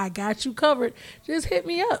shorts, I got you covered. Just hit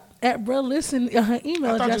me up at Bruh Listen email I thought you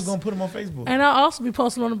was address. gonna put him on Facebook. And I'll also be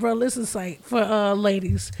posting on the Bruh Listen site for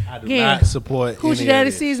ladies. I do Again, not support Hoochie any Daddy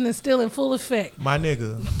of this. season is still in full effect. My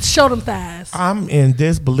nigga, Show them thighs. I'm in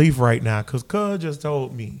disbelief right now because Cuz just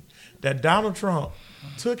told me that Donald Trump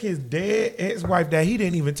took his dead ex-wife that he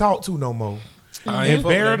didn't even talk to no more I ain't and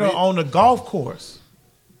fucking buried her that bitch. on the golf course.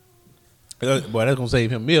 Boy, that's gonna save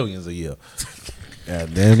him millions a year.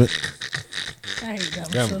 God damn it. I hate that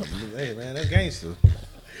Damn one. it. Hey man, that's gangster.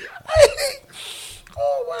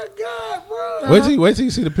 Oh my God, bro! Wait till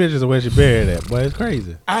you see the pictures of where she buried at. Boy, it's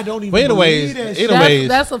crazy. I don't even But anyways, believe that shit. anyways,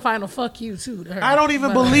 That's a final fuck you too to her. I don't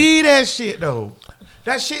even But, believe that shit though.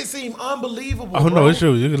 That shit seemed unbelievable. oh bro. no, it's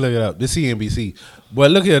true. You can look it up. This CNBC. But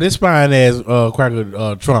look here, this fine ass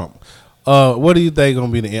cracker Trump. What do you think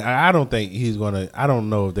gonna be the end? I don't think he's gonna. I don't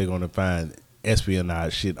know if they're gonna find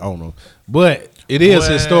espionage shit on him. But it is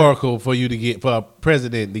Well- historical for a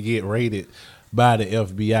president to get raided by the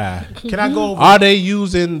FBI. Can I go over? Are they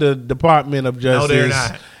using the Department of Justice? they're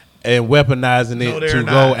not. And weaponizing No, it they're to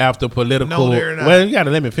not. go after political. No, they're not. Well, you got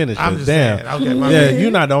to let me finish. I'm this. just Damn. saying. Okay, my Yeah, bad.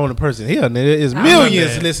 you're not the only person here. Nigga. There's my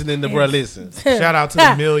millions bad. listening to Bruh Listen. Shout out to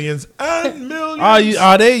the millions and millions.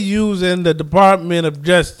 Are they using the Department of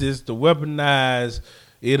Justice to weaponize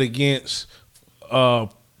it against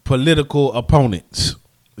political opponents?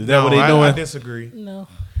 Is that No, what they I doing? disagree. No.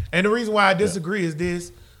 And the reason why I disagree is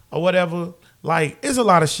this or whatever. Like, it's a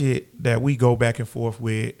lot of shit that we go back and forth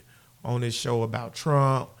with on this show about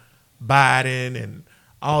Trump, Biden, and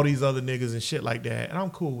all these other niggas and shit like that. And I'm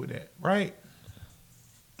cool with that, right?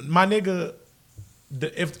 My nigga,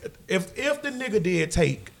 if the nigga did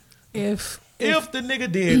take, if the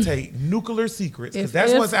nigga did take nuclear secrets, because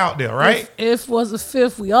that's what's out there, right? If was a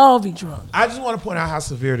fifth, we all be drunk. I just want to point out how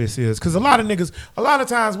severe this is, because a lot of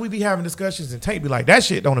times we be having discussions and Tate be like, that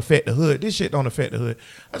shit don't affect the hood. This shit don't affect the hood.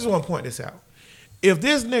 I just want to point this out. If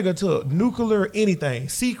this nigga took nuclear anything,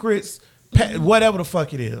 secrets, whatever the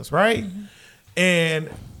fuck it is, right? And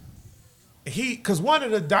because one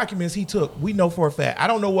of the documents he took, we know for a fact. I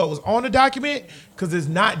don't know what was on the document because it's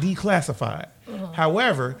not declassified.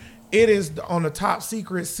 However, it is on the top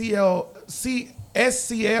secret SCL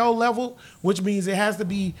level, which means it has to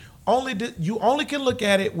be you only can look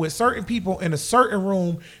at it with certain people in a certain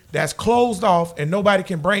room that's closed off and nobody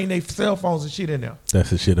can bring their cell phones and shit in there.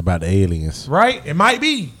 That's the shit about the aliens. Right? It might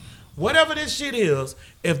be. Whatever this shit is,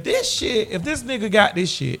 if this nigga got this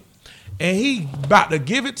shit and he about to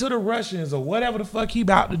give it to the Russians or whatever the fuck he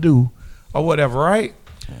about to do or whatever, right?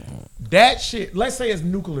 That shit, let's say it's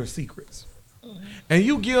nuclear secrets. And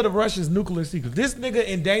you give the Russians nuclear secrets. This nigga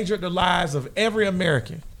endangered the lives of every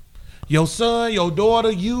American. Your son, your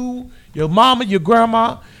daughter, you, your mama, your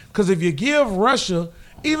grandma. Because if you give Russia,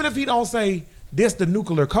 even if he don't say this the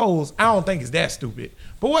nuclear codes, I don't think it's that stupid.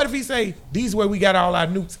 But what if he say, these where we got all our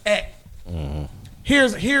nukes at?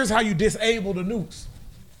 Here's how you disable the nukes.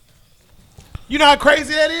 You know how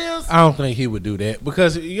crazy that is? I don't think he would do that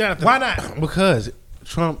because you got to. Why not? Because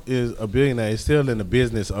Trump is a billionaire. He's still in the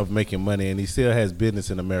business of making money, and he still has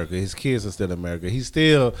business in America. His kids are still in America. He's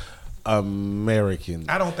still American.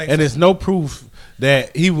 I don't think and so. there's no proof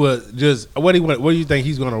that he was just what do you think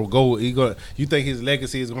he's gonna go? You think his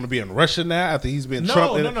legacy is gonna be in Russia now after he's been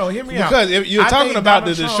Trump? No. Hear me out. Because if you're I talking think about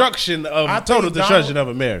the Donald Trump- destruction I of think total destruction Donald-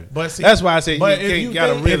 of America. But see, that's why I say but you if can't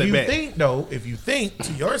gotta reel it back. If you think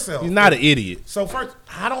to yourself, He's not an idiot. So first,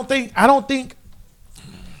 I don't think.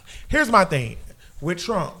 Here's my thing with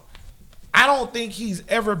Trump. I don't think he's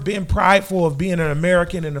ever been prideful of being an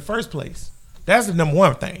American in the first place. That's the number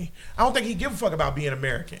one thing. I don't think he give a fuck about being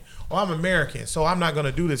American. Oh, I'm American, so I'm not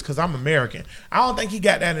gonna do this because I'm American. I don't think he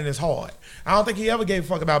got that in his heart. I don't think he ever gave a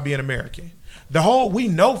fuck about being American. We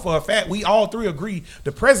know for a fact, we all three agree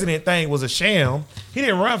the president thing was a sham. He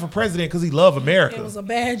didn't run for president because he loved America. It was a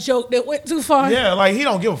bad joke that went too far. Yeah, like he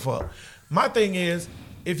don't give a fuck. My thing is,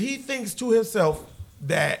 if he thinks to himself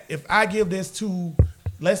that if I give this to,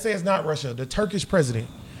 let's say it's not Russia, the Turkish president,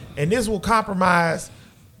 and this will compromise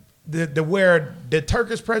the where the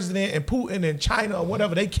Turkish president and Putin and China or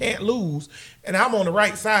whatever, they can't lose, and I'm on the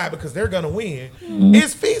right side because they're gonna win.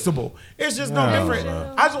 It's feasible. It's just no different.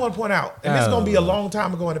 I just want to point out, and this is gonna be a long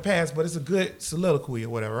time ago in the past, but it's a good soliloquy or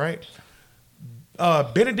whatever, right?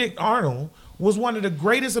 Benedict Arnold was one of the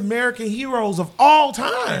greatest American heroes of all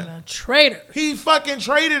time. A traitor. He fucking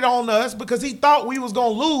traded on us because he thought we was gonna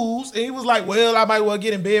lose, and he was like, "Well, I might as well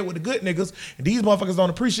get in bed with the good niggas, and these motherfuckers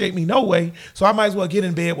don't appreciate me no way, so I might as well get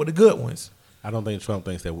in bed with the good ones." I don't think Trump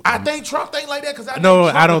thinks that. I think Trump think like that because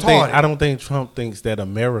I don't think Trump thinks that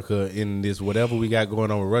America in this whatever we got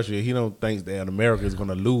going on with Russia. He don't think that America is going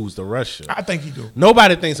to lose to Russia. I think he do.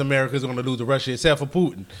 Nobody thinks America is going to lose to Russia except for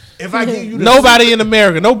Putin. If I give you the nobody in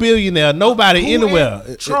America, no billionaire, nobody Putin,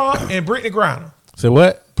 anywhere. Trump and Brittany Griner. So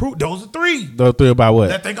what? Those are three. Those three about what?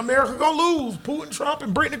 That think America gonna lose. Putin, Trump,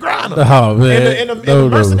 and Brittany Griner. Oh man, and the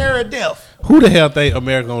mercenary of death. Who the hell think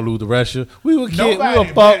America gonna lose to Russia? We would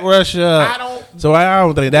Nobody, fuck Russia up. I don't. So I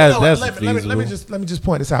don't think that's let feasible. me just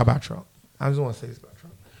point this out about Trump. I just want to say this about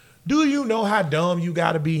Trump. Do you know how dumb you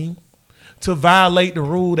got to be to violate the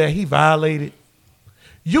rule that he violated?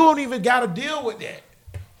 You don't even got to deal with that.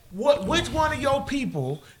 Which one of your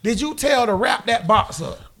people did you tell to wrap that box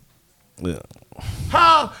up? Yeah.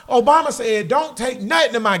 Huh? Obama said, "Don't take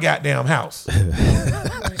nothing in my goddamn house." I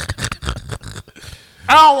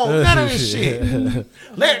don't want none of this shit.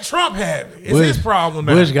 Let Trump have it. It's his problem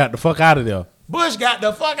now. Bush got the fuck out of there. Bush got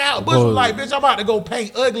the fuck out. Bush was like, "Bitch, I'm about to go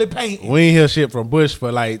paint ugly paint." We ain't hear shit from Bush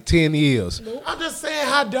for like 10 years. I'm just saying,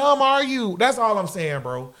 how dumb are you? That's all I'm saying,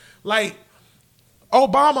 bro. Like,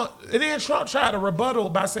 Obama, and then Trump tried to rebuttal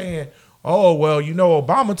by saying, "Oh, well, you know,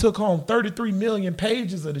 Obama took home 33 million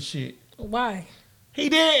pages of the shit." Why? He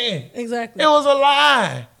didn't. Exactly. It was a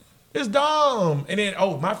lie. It's dumb. And then,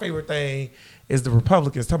 my favorite thing is the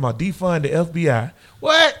Republicans talking about defund the FBI.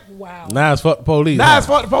 What? Wow. Now it's fuck the police. Now it's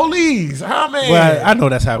fuck the police. How, man? Well, I know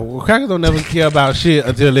that's how. Crackers don't never care about shit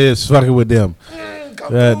until it's fucking with them.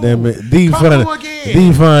 God damn it.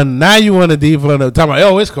 Defund. Now you want to defund it. Talking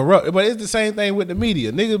about, it's corrupt. But it's the same thing with the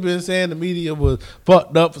media. Niggas been saying the media was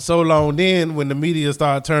fucked up for so long. Then when the media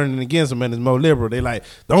started turning against them and it's more liberal, they like,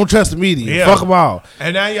 don't trust the media. Yeah. Fuck them all.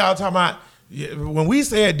 And now y'all talking about, when we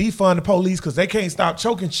said defund the police because they can't stop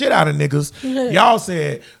choking shit out of niggas, y'all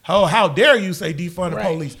said, "Oh, how dare you say defund the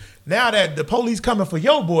police?" Now that the police coming for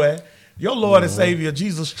your boy, your Lord and Savior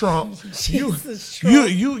Jesus Trump, you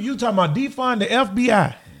talking about defund the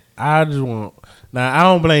FBI? I just want. Now I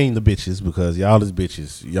don't blame the bitches because y'all is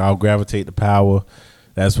bitches. Y'all gravitate to power.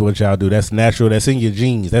 That's what y'all do. That's natural. That's in your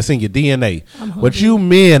genes. That's in your DNA. But you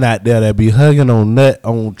men out there that be hugging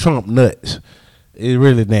on Trump nuts, it's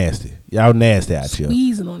really nasty. Y'all nasty out here.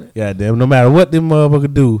 Squeezing on it. Yeah, damn. No matter what them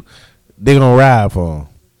motherfuckers do, they gonna ride for him.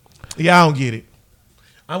 Yeah, I don't get it.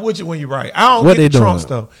 I'm with you when you're right. I don't get the Trump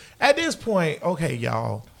stuff. At this point, okay,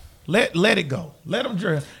 y'all, let it go. Let them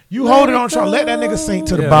drift. You hold it on Trump. Let that nigga sink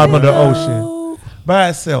to the bottom of the ocean by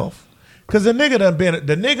itself. Cause the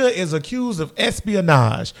nigga is accused of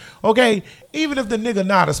espionage. Okay, even if the nigga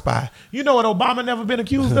not a spy, you know what Obama never been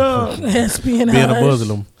accused of? Espionage. Being a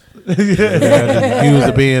Muslim. Accused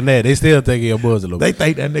of being that. They still think he a Muslim. They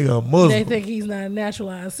think that nigga a Muslim. They think he's not a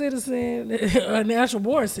naturalized citizen, a natural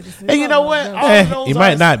born citizen. And you know what? He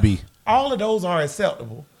might not be. All of those are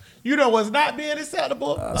acceptable. You know what's not being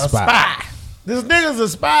acceptable? A spy. spy. This nigga's a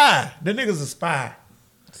spy. The nigga's a spy.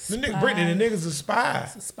 The nigga Brittany, the nigga's a spy.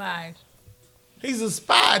 It's a spy. He's a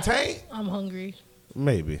spy, Tank. I'm hungry.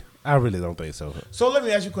 Maybe. I really don't think so. So let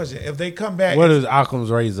me ask you a question. If they come back, What is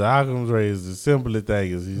Occam's razor? Occam's razor, the simplest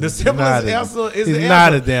thing is the simplest answer is he's the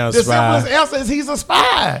not answer. a damn The spy. simplest answer is he's a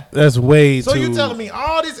spy. That's way So too. you telling me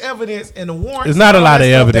all this evidence and the warrants? It's not a all lot that of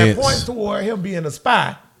stuff evidence. that points toward him being a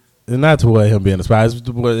spy. It's not toward him being a spy.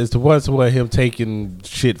 It's toward him taking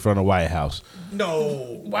shit from the White House.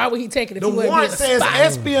 No. Why would he take it if The he wasn't warrant being a says spy?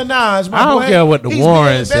 espionage. My I don't boy. care what the He's warrant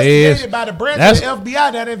being investigated says. by the branch That's- of the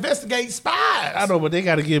FBI that investigates spies. I know, but they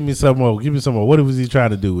got to give me some more. Give me some more. What was he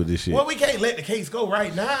trying to do with this shit? Well, we can't let the case go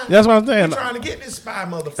right now. That's what I'm saying. We're trying to get this spy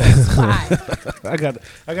motherfucker. Spy.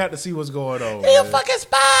 I got to see what's going on. He a man. fucking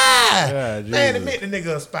spy. Yeah, Man, Jesus. admit the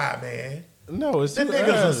nigga a spy, man. No, it's The too nigga's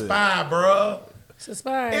early. a spy, bruh. It's a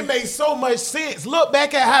spy. It makes so much sense. Look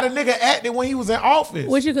back at how the nigga acted when he was in office.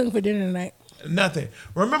 What you cooking for dinner tonight? Nothing.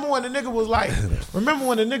 Remember when the nigga was like, remember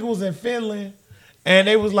when the nigga was in Finland and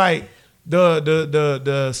they was like,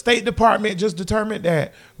 the State Department just determined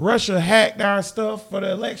that Russia hacked our stuff for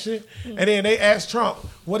the election, and then they asked Trump,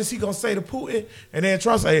 what is he gonna say to Putin? And then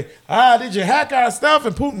Trump say, did you hack our stuff?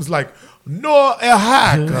 And Putin's like, no, a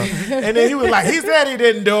hacker. And then he was like, he said he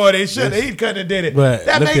didn't do it. He should. He couldn't have did it. But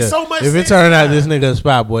that look makes at- so much if sense. it turned out now. this nigga a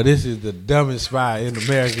spy, boy, this is the dumbest spy in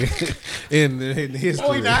America in history.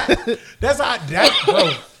 No, he not. That's how.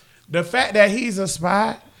 Bro, the fact that he's a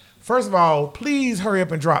spy. First of all, please hurry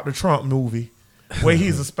up and drop the Trump movie where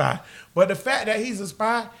he's a spy. But the fact that he's a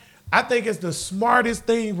spy, I think it's the smartest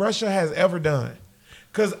thing Russia has ever done.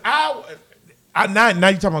 Cause now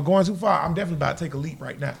you talking about going too far. I'm definitely about to take a leap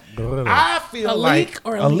right now. Go ahead. I feel A like leak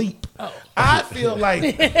or a leap? Oh. I feel like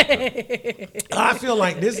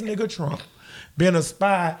this nigga Trump been a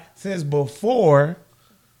spy since before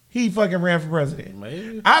he fucking ran for president.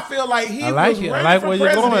 Maybe. I feel like he I like was it. I running like for where you're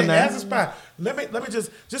president going now. as a spy. Let me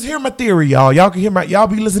just hear my theory, y'all. Y'all can hear y'all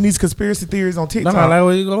be listening to these conspiracy theories on TikTok. I like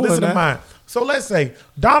where you're going Listen to now. mine. So let's say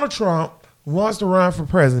Donald Trump wants to run for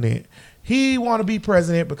president. He want to be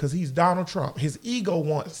president because he's Donald Trump. His ego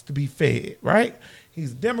wants to be fed, right?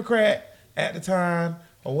 He's a Democrat at the time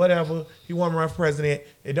or whatever. He want to run for president.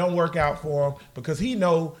 It don't work out for him because he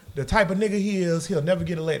know the type of nigga he is, he'll never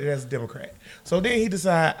get elected as a Democrat. So then he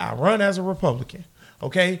decide, I run as a Republican.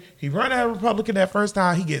 Okay? He run as a Republican that first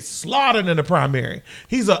time. He gets slaughtered in the primary.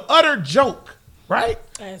 He's an utter joke, right?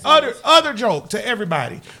 That's Utter joke to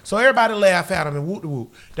everybody. So everybody laugh at him and whoop de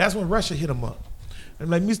whoop. That's when Russia hit him up. And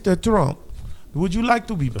like, Mr. Trump, would you like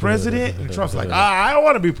to be president? And Trump's like, I don't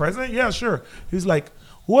want to be president. Yeah, sure. He's like,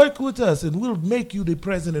 work with us and we'll make you the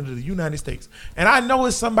president of the United States. And I know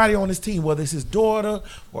it's somebody on his team, whether it's his daughter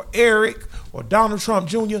or Eric or Donald Trump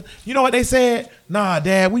Jr. You know what they said? Nah,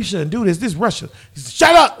 Dad, we shouldn't do this. This is Russia. He said,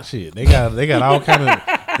 shut up. Shit, they got all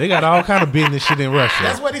kind of business shit in Russia.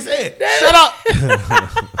 That's what he said. Shut up.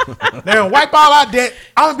 They're gonna wipe all our debt.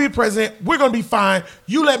 I'm gonna be president. We're gonna be fine.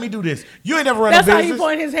 You let me do this. You ain't never run That's a how business. he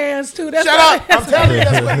pointed his hands too. That's Shut why- up. I'm telling you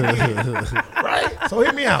that's what he did. Right? So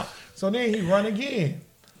hear me out. So then he run again.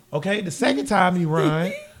 Okay? The second time he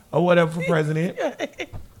run or whatever for president,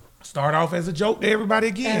 start off as a joke to everybody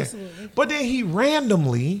again. Absolutely. But then he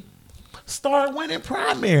randomly start winning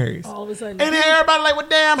primaries. All of a sudden. And then everybody like, well,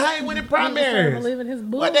 damn, how he winning primaries? believing his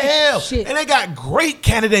What the hell? bullshit. And they got great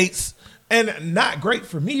candidates. And not great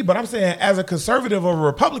for me, but I'm saying as a conservative or a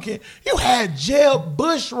Republican, you had Jeb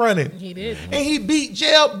Bush running. He did. And he beat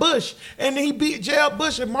Jeb Bush. And then he beat Jeb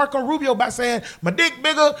Bush and Marco Rubio by saying, my dick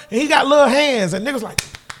bigger, and he got little hands. And niggas like,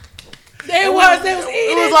 They was eating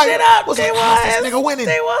it was like, shit up. what's They like, how's this was. nigga winning?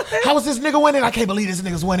 They was. How is this nigga winning? I can't believe this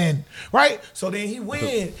nigga's winning. Right? So then he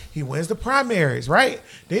wins. He wins the primaries, right?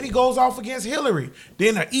 Then he goes off against Hillary.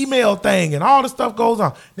 Then an email thing and all the stuff goes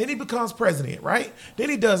on. Then he becomes president, right? Then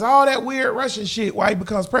he does all that weird Russian shit while he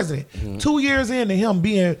becomes president. 2 years into him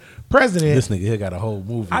being president. This nigga here got a whole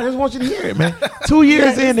movie. I just want you to hear it, man. 2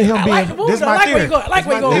 years into him I being, like the movie, this is though. my I like where theory. you going. I like This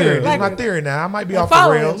where is you my going. theory. I This like is my it. theory now. I might be Let's off the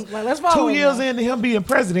follow rails. him. Like, let's follow 2 him years now. into him being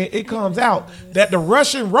president, it comes out that the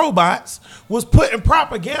Russian robots was putting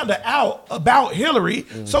propaganda out about Hillary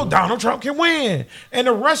so Donald Trump can win. And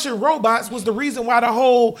the Russian robots was the reason why the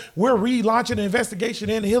whole we're relaunching an investigation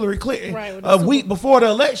into Hillary Clinton Right, with the a week before the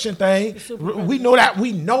election thing. super We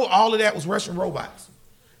know all of that was Russian robots.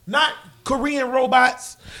 Not Korean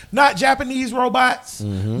robots, not Japanese robots,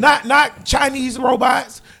 not Chinese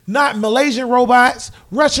robots, not Malaysian robots,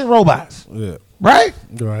 Russian robots. Yeah. Right?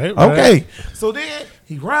 Right. Okay. So then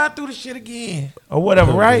he run through the shit again or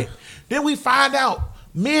whatever, right? Then we find out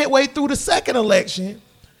midway through the second election,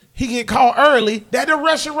 he get caught early that the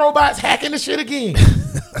Russian robots hacking the shit again.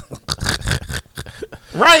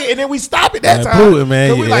 Right, and then we stop it that Man, time. Putin, man,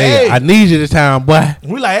 So we like, hey, hey, I need you this time, boy.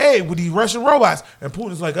 we like, hey, with these Russian robots. And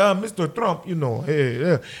Putin's like, Mr. Trump, hey,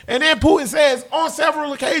 yeah. And then Putin says on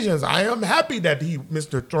several occasions, I am happy that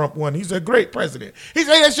Mr. Trump won. He's a great president. He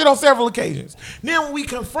said that shit on several occasions. Then when we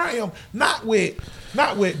confront him, not with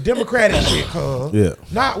Democratic shit, Yeah.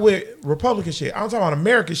 not with Republican shit. I'm talking about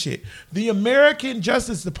American shit. The American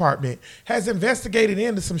Justice Department has investigated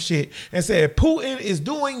into some shit and said Putin is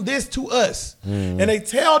doing this to us. And they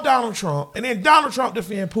tell Donald Trump, and then Donald Trump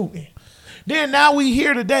defend Putin. Then now we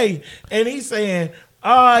here today, and he's saying,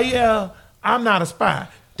 yeah, I'm not a spy.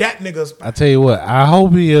 That nigga's I tell you what, I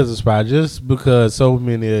hope he is a spy just because so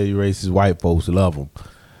many of you racist white folks love him.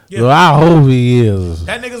 Yeah. So I hope he is.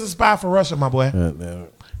 That nigga's a spy for Russia, my boy. Yeah.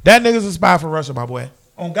 That nigga's a spy for Russia, my boy.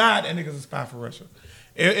 On God, that nigga's a spy for Russia.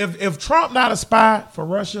 If Trump not a spy for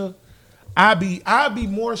Russia, I'd be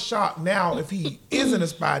more shocked now if he isn't a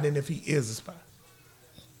spy than if he is a spy.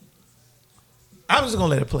 I'm just gonna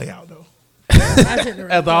let it play out though. I sent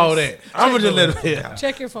the After all request. that, I'm gonna just let it play out.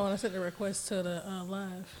 Check your phone. I sent the request to the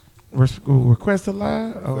live. Request to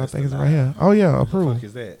live? Oh, I think it's right here. Oh yeah, What approve.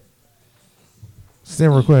 is that?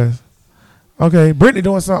 Send request. Okay, Brittany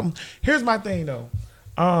doing something. Here's my thing though.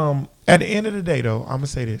 At the end of the day though, I'm gonna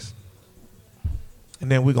say this,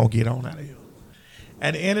 and then we're gonna get on out of here.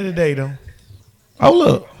 At the end of the day though, oh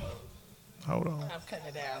look, hold on. I'm cutting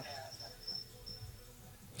it down.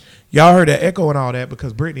 Y'all heard that echo and all that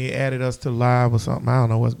because Brittany added us to live or something. I don't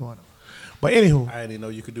know what's going on. But anywho, I didn't know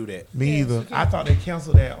you could do that. me Yes, either. you can. I thought they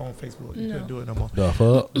canceled that on Facebook. You No. couldn't do it no more. The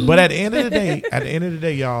fuck? But at the end of the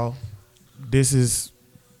day, y'all, this is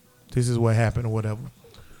what happened or whatever.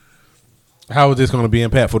 How is this going to be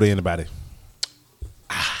impactful to anybody?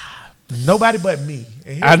 Nobody but me.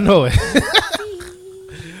 And I know it.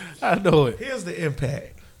 I know it. here's the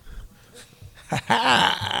impact.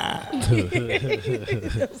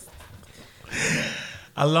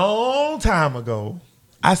 A long time ago,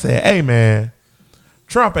 I said, "Hey man,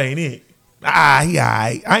 Trump ain't it. He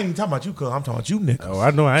alright. I ain't even talking about you, cuz I'm talking about you niggas." Oh,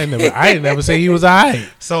 I know. I ain't never say he was alright.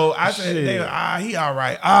 So I said, Shit. he all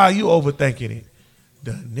right. You overthinking it.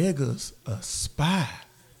 The nigga's a spy.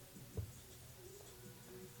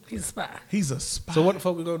 He's a spy. He's a spy. So what the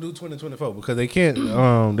fuck we gonna do 2024? Because they can't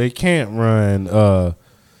run.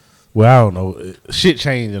 Well, I don't know. Shit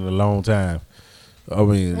changed in a long time. I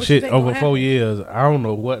mean, What you shit think over gonna 4 happen? years. I don't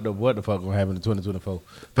know what the fuck gonna happen in 2024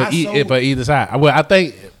 I for either side. Well, I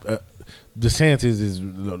think DeSantis is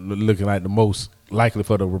looking like the most likely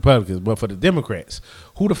for the Republicans, but for the Democrats,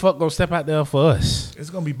 who the fuck gonna step out there for us? It's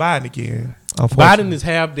gonna be Biden again. Biden is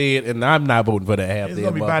half dead, and I'm not voting for that half It's dead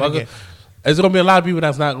gonna be Biden motherfucker. again. There's gonna be a lot of people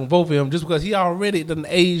that's not gonna vote for him just because he already done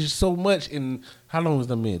aged so much. In how long has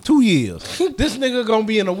that been? 2 years. This nigga gonna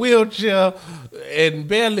be in a wheelchair and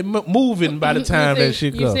barely moving by the time that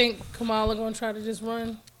shit You goes. think Kamala gonna try to just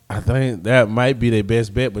run? I think that might be their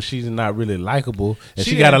best bet, but she's not really likable, and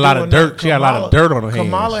she ain't got a lot of doing dirt. nothing. She got a lot of dirt on her hands.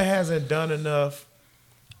 Kamala hasn't done enough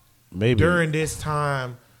Maybe during this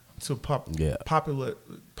time to Yeah.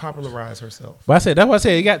 popularize herself. But I said that's why I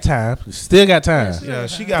said you got time. Still got time. Yeah,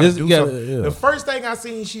 she got to This- do yeah, something. yeah. The first thing I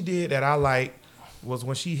seen she did that I liked was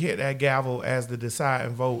when she hit that gavel as the decide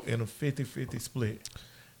and vote in a 50-50 split.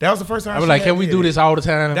 That was the first time I was she like, had can we did do it. this all the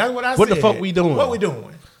time? That's what I said. What the fuck we doing? What we doing?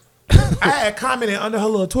 I had commented under her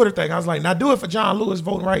little Twitter thing. I was like, now do it for John Lewis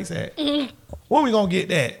Voting Rights Act. When we gonna get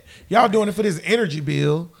that? Y'all doing it for this energy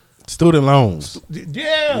bill. Student loans.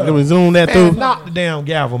 Yeah. Can we zoom that Man, through? knock the damn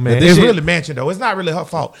gavel, man. This It's shit- really Manchin, though. It's not really her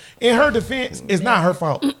fault. In her defense, it's not her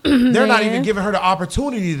fault. They're not even giving her the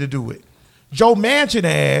opportunity to do it. Joe Manchin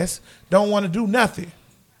ass don't want to do nothing.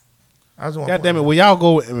 I just want God damn it! Will y'all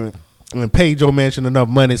go and pay Joe Manchin enough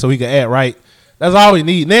money so he can act right? That's all we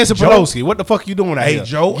need. Nancy Joe- Pelosi, what the fuck you doing out Hey, here?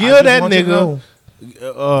 Joe, I give just that want you to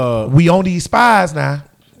nigga. We on these spies now.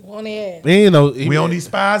 On the ad. You know, We on these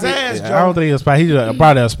spies' ass, I Joe. don't think he's a spy. He's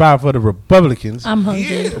probably a spy for the Republicans, I'm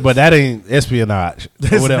hungry. Yeah. but that ain't espionage. Or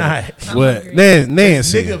It's whatever. not. But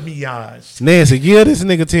Nancy, Nigga Miage. Nancy, give this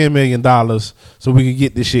nigga $10 million so we can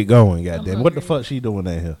get this shit going. Goddamn, what the fuck she doing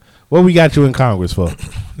out here? What we got you in Congress for?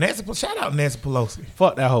 Shout out Nancy Pelosi.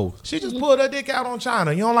 Fuck that hoe. She just pulled her dick out on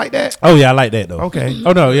China. You don't like that? Oh yeah, I like that though. Okay.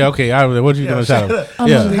 Oh no, yeah, okay. What you doing? Shout out.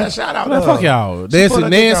 Yeah. Shout out Man, to fuck her. y'all. She put her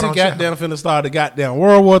dick out Nancy on goddamn finna start the goddamn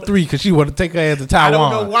World War III because she want to take her ass to I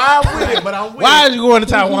Taiwan. don't know why I'm with it, but I'm with Why it. is you going to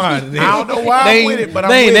Taiwan? I don't know why They I'm with it, but I'm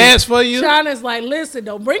they ain't with it. asked for you. China's like, listen,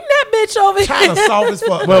 don't bring that bitch over China here. soft as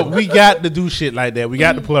fuck. But we got to do shit like that. We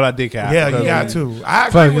got to pull our dick out. yeah, you Because, got man, to. I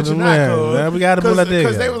Fuck agree with it, you man. now, Man, we gotta pull that dick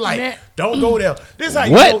because they out. was like, That- don't go there. This how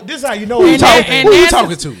you What? know. This how you know. Who you it's talking- right. who you Nancy-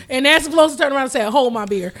 talking to? And Nancy Pelosi turned around and said, hold my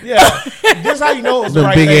beer. Yeah, this how you know it's the Them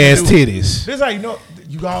right big thing ass to do. titties. This how you know.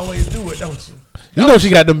 You always do it, don't you? You know she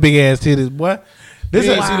got them big ass titties, boy. This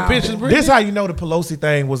You is ain't see the pictures, Brittany? This how you know the Pelosi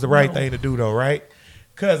thing was the right thing to do, though, right?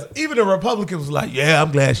 Because even the Republicans was like, "Yeah,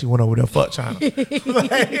 I'm glad she went over there. Fuck China." You think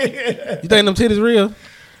them titties real?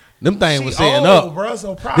 Them things was sitting up. bro.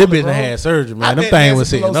 So This probably, bitch bro. had surgery, I man. Them bet things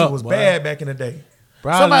was Nancy sitting Pelosi up. was boy. bad back in the day.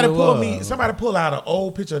 Probably Somebody pull out an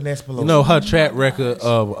old picture of Nancy Pelosi. You know, her track record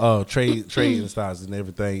of trading stocks and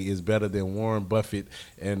everything is better than Warren Buffett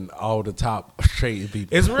and all the top trading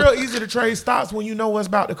people. It's real easy to trade stocks when you know what's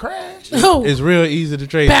about to crash. No. It's real easy to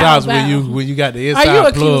trade Bow, stocks bow. when you got the Are you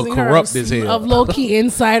inside plug accusing her corrupt as hell. of low key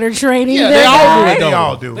insider trading? Yeah, there, they all do guys? it. They though.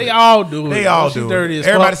 all do it. They all do it. They all She do dirty it. as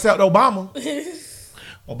Everybody fuck. except Obama.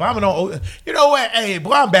 Obama don't. You know what? Hey,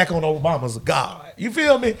 boy, I'm back on Obama's god. You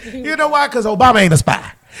feel me? You know why? Because Obama ain't a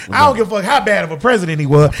spy. I don't give a fuck how bad of a president he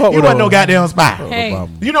was. He with wasn't no Obama. goddamn spy. Hey,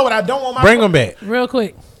 Obama. You know what I don't want my Bring them back. real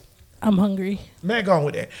quick. I'm hungry. Man, go on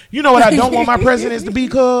with that. You know what I don't want my presidents to be,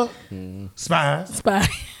 cuz? Spies. Spy.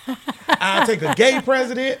 I'll take a gay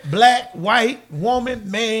president, black, white, woman,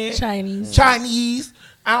 man, Chinese.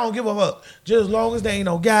 I don't give a fuck. Just as long as they ain't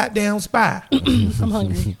no goddamn spy. I'm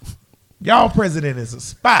hungry. Y'all president is a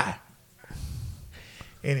spy.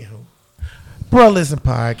 Anywho. Bro, listen,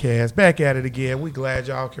 podcast. Back at it again. We glad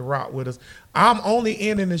y'all can rock with us. I'm only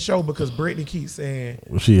ending the show because Brittany keeps saying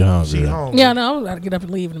She hungry. she home. Yeah, no, I'm about to get up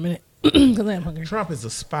and leave in a minute because I'm hungry. Trump is a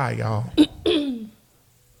spy, y'all.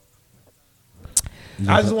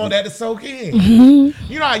 I just want that to soak in.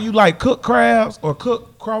 You know how you like cook crabs or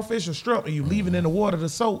cook crawfish or shrimp and you leave it in the water to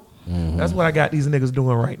soak? That's what I got these niggas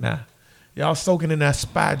doing right now. Y'all soaking in that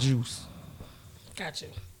spy juice. Got you.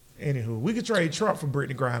 Anywho, we could trade Trump for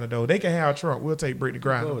Brittany Griner, though. They can have Trump. We'll take Brittany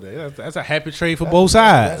Griner. That's a happy trade for both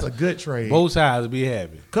sides. That's a good trade. Both sides be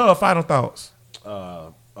happy. Cuz, final thoughts.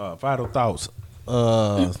 Final thoughts.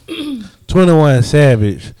 21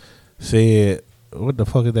 Savage said, what the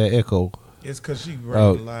fuck is that echo? It's because she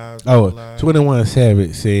Oh, running live. 21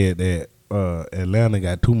 Savage said that Atlanta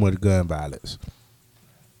got too much gun violence.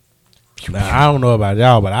 Now, I don't know about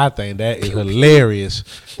y'all, but I think that is hilarious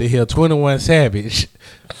to hear 21 Savage.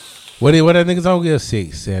 What that niggas don't get?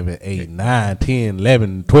 6, 7, 8, 9, 10,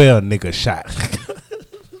 11, 12 nigga shot.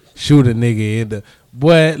 Shoot a nigga in the.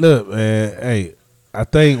 Boy, look, man. Hey, I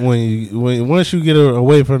think once you get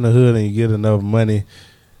away from the hood and you get enough money,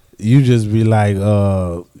 you just be like,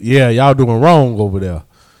 yeah, y'all doing wrong over there.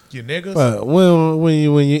 You niggas? But when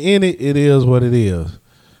you in it, it is what it is.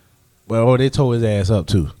 Well, they tore his ass up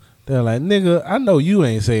too. They're like, nigga, I know you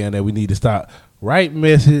ain't saying that we need to stop. Right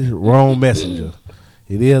message, wrong messenger.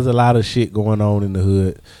 It is a lot of shit going on in the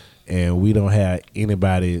hood, and we don't have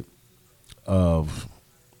anybody of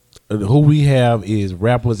who we have is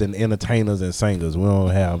rappers and entertainers and singers. We don't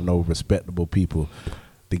have no respectable people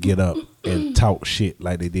to get up and talk shit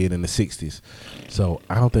like they did in the 60s. So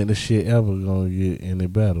I don't think this shit ever gonna get any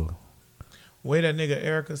better. Way that nigga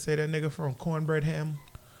Erica say that nigga from Cornbread Ham.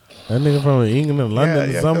 That nigga from England,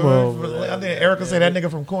 London, somewhere. I think Erica say that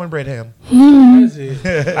nigga from Cornbread Ham.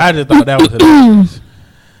 I just thought that was hilarious.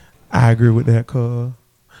 I agree with that, cuz.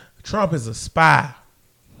 Trump is a spy.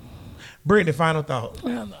 Brittany, final thought.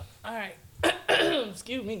 All right.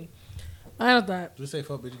 Excuse me. Final thought. Just say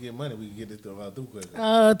fuck bitch, you get money, we can get this through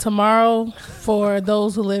quick. Tomorrow, for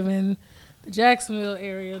those who live in the Jacksonville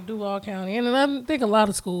area, Duval County, and I think a lot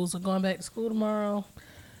of schools are going back to school tomorrow.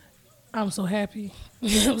 I'm so happy.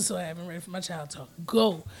 I'm so happy. I'm ready for my child to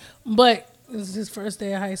go. But it's his first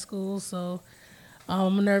day of high school, so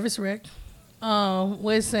I'm a nervous wreck.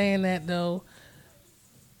 We're saying that, though,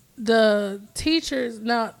 the teachers,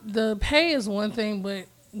 now, the pay is one thing, but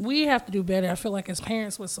we have to do better, I feel like, as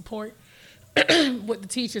parents with support with the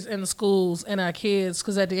teachers and the schools and our kids,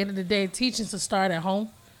 because at the end of the day, teaching should start at home.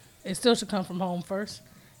 It still should come from home first.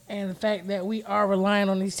 And the fact that we are relying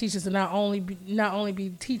on these teachers to not only be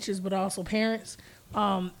teachers but also parents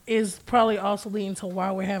is probably also leading to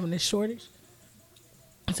why we're having this shortage.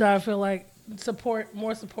 So I feel like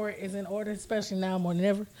more support is in order, especially now more than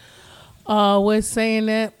ever. We're saying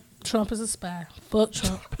that Trump is a spy. Fuck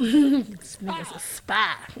Trump. This nigga's a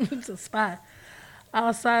spy. He's a spy.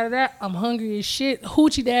 Outside of that, I'm hungry as shit.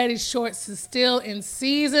 Hoochie Daddy shorts is still in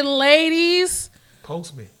season, ladies.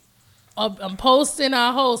 Post me. I'm posting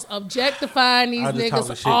our host objectifying these I just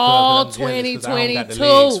talking niggas shit, all cuz, 'cause I'm jealous 'cause I don't got the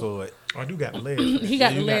legs 2022. for it. I do got the legs. He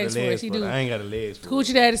got the You legs for it. He do. I ain't got the legs for it.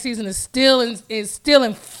 Hoochie Daddy season is still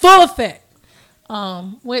in full effect.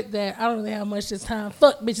 With that, I don't really have much this time.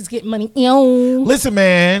 Fuck bitches getting money. Ew. Listen,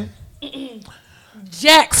 man.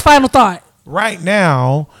 Jack's final thought. Right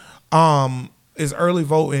now, is early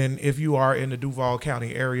voting. If you are in the Duval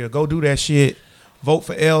County area, go do that shit. Vote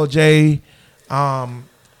for LJ.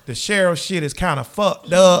 The The sheriff shit is kind of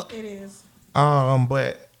fucked up. It is.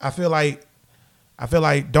 But I feel like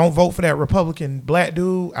don't vote for that Republican black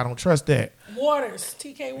dude. I don't trust that. Waters,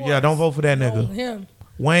 TK Waters. Yeah, don't vote for that No, nigga. him.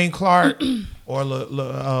 Wayne Clark or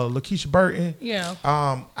Lakeisha Burton. Yeah.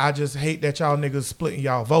 I just hate that y'all niggas splitting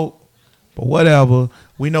y'all vote. But whatever.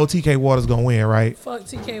 We know TK Waters gonna win, right? Fuck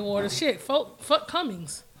TK Waters. Shit. Fuck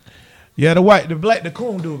Cummings. Yeah, the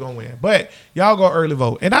coon dude gonna win. But y'all go early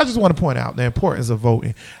vote. And I just want to point out the importance of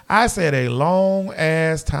voting. I said a long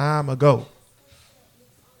ass time ago,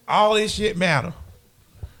 all this shit matter.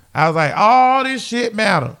 I was like, all this shit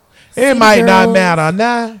matter. It might not matter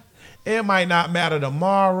now. It might not matter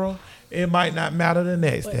tomorrow. It might not matter the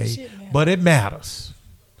next But day. shit matters. But it matters.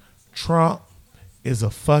 Trump is a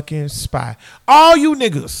fucking spy. All you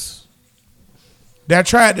niggas that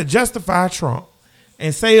tried to justify Trump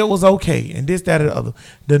and say it was okay and this, that, and the other,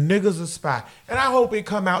 the niggas a spy. And I hope it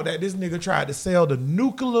come out that this nigga tried to sell the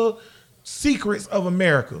nuclear secrets of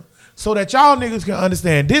America so that y'all niggas can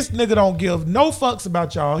understand this nigga don't give no fucks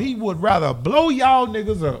about y'all. He would rather blow y'all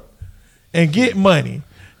niggas up and get money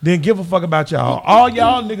than give a fuck about y'all. All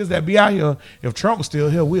y'all niggas that be out here, if Trump was still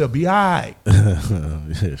here, we'll be all right.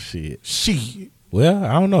 Shit. Well,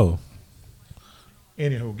 I don't know.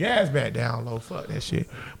 Anywho, gas back down low. Fuck that shit.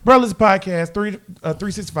 Brothers Podcast,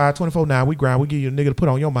 365, 24/9. We grind. We give you a nigga to put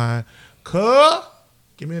on your mind.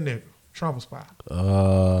 Give me a nigga. Trump spy.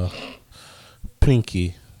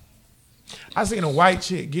 Pinky, I seen a white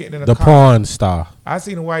chick getting in a the car. porn star, I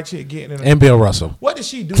seen a white chick getting in a and Bill Russell. What did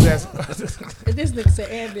she do that's This nigga said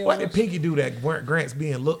Andy. what did Pinky do that weren't Grant's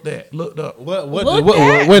being looked up? What? Looked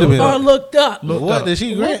at Wait a minute. or looked up. What did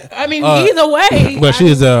she grant? I mean, either way. Well, she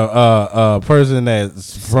is a person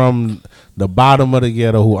that's from the bottom of the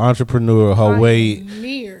ghetto who entrepreneur her way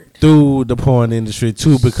Pioneered. through the porn industry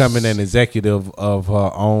to becoming an executive of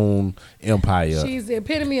her own empire, She's the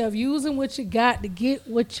epitome of using what you got to get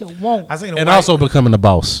what you want. I seen a and white, also becoming a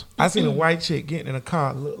boss. I seen a white chick getting in a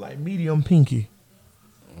car look like medium Pinky.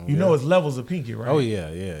 You know it's levels of Pinky, right? Oh yeah.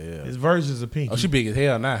 It's versions of Pinky. Oh, she big as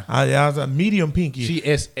hell now. I was a medium Pinky. She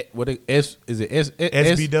is it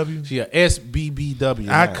SBW? She a SBBW.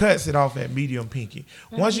 I now. cuts it off at medium Pinky.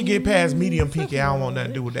 Once you get past medium Pinky, I don't want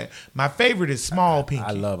nothing to do with that. My favorite is small Pinky.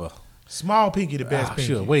 I love her. Small Pinky, the best Pinky.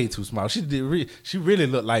 She was way too small. She did. She really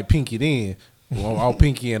looked like Pinky then. All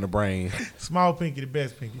Pinky in the brain. Small Pinky, the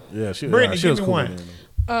best Pinky. Yeah, she Brittany, she give was me cool. one.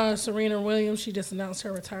 Then. Serena Williams, she just announced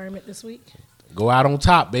her retirement this week. Go out on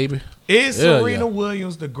top, baby. Is Yeah, Serena yeah.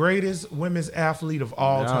 Williams the greatest women's athlete of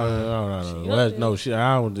all time? No. Well, no,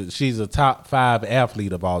 she's a top 5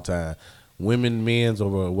 athlete of all time. Women, men's,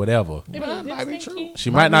 or whatever. That might be true. She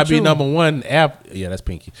might not be true. number 1. Yeah, that's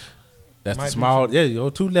Pinky. That's Might the be small. Yeah, you go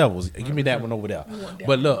 2 levels. Give me that one over there.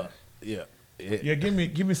 But look, yeah. Yeah, give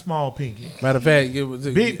me small Pinky. Matter of fact,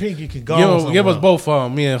 Big Pinky can go. give us both.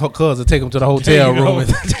 Me and her cousin take them to the hotel There you room.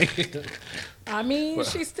 go. I mean,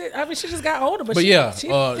 she just got older, but But she, yeah, she,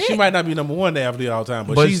 she fit. might not be number 1 athlete all time,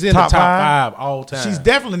 but But she's in the top top five? 5 all time. She's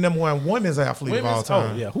definitely number 1 women's athlete of all Women's-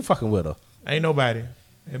 time. Oh, yeah, who fucking with her? Ain't nobody,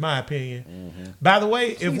 in my opinion. By the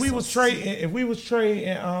way, if we was trading,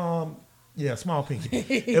 yeah, small Pinky.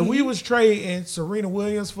 If we was trading Serena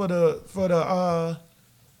Williams for the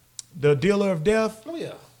dealer of death, Oh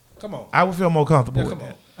yeah, come on. I would feel more comfortable with Come on.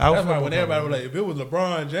 that. I would That's feel why more when everybody was comfortable. like, if it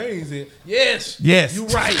was LeBron James, yes, Yes. you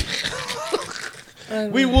right.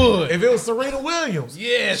 We would. If it was Serena Williams,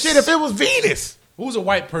 Yes. shit. If it was Venus, Who's a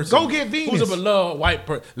white person? Go get Venus. Who's a beloved white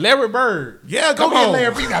person? Larry Bird. yeah, go Come get on.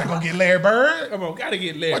 Larry. You gotta go get Larry Bird. Come on, gotta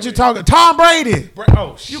get Larry. What you talking? Tom Brady.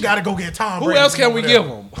 Oh, shit. You gotta go get Tom Who Brady. else can from we over give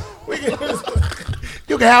there. him? We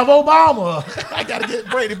you can have Obama. I gotta get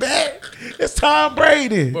Brady back. It's Tom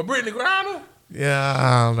Brady. But Brittany Griner? Yeah,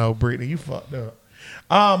 I don't know, Brittany. You fucked up.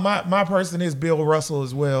 My person is Bill Russell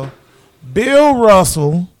as well. Bill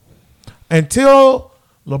Russell, until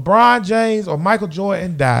LeBron James or Michael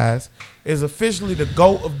Jordan dies, is officially the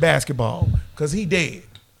GOAT of basketball because he dead.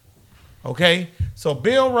 Okay? So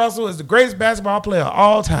Bill Russell is the greatest basketball player of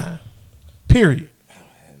all time. Period.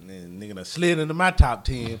 And then nigga done slid into my top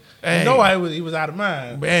 10. Hey. You know he was out of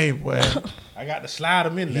mine. Hey, boy. I got to slide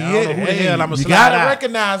him in there. I don't know who the hell I'm going to you slide gotta out.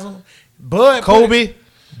 recognize him. Bud Kobe.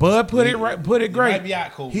 Bud put it right. Put it great. might be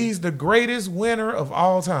out, Kobe. He's the greatest winner of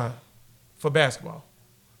all time for basketball.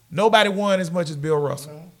 Nobody won as much as Bill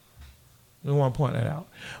Russell. We want to point that out.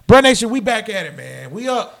 Bruh Nation, we back at it, man. We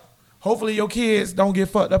up. Hopefully your kids don't get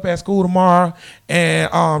fucked up at school tomorrow.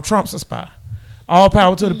 And Trump's a spy. All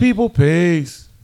power to the people. Peace.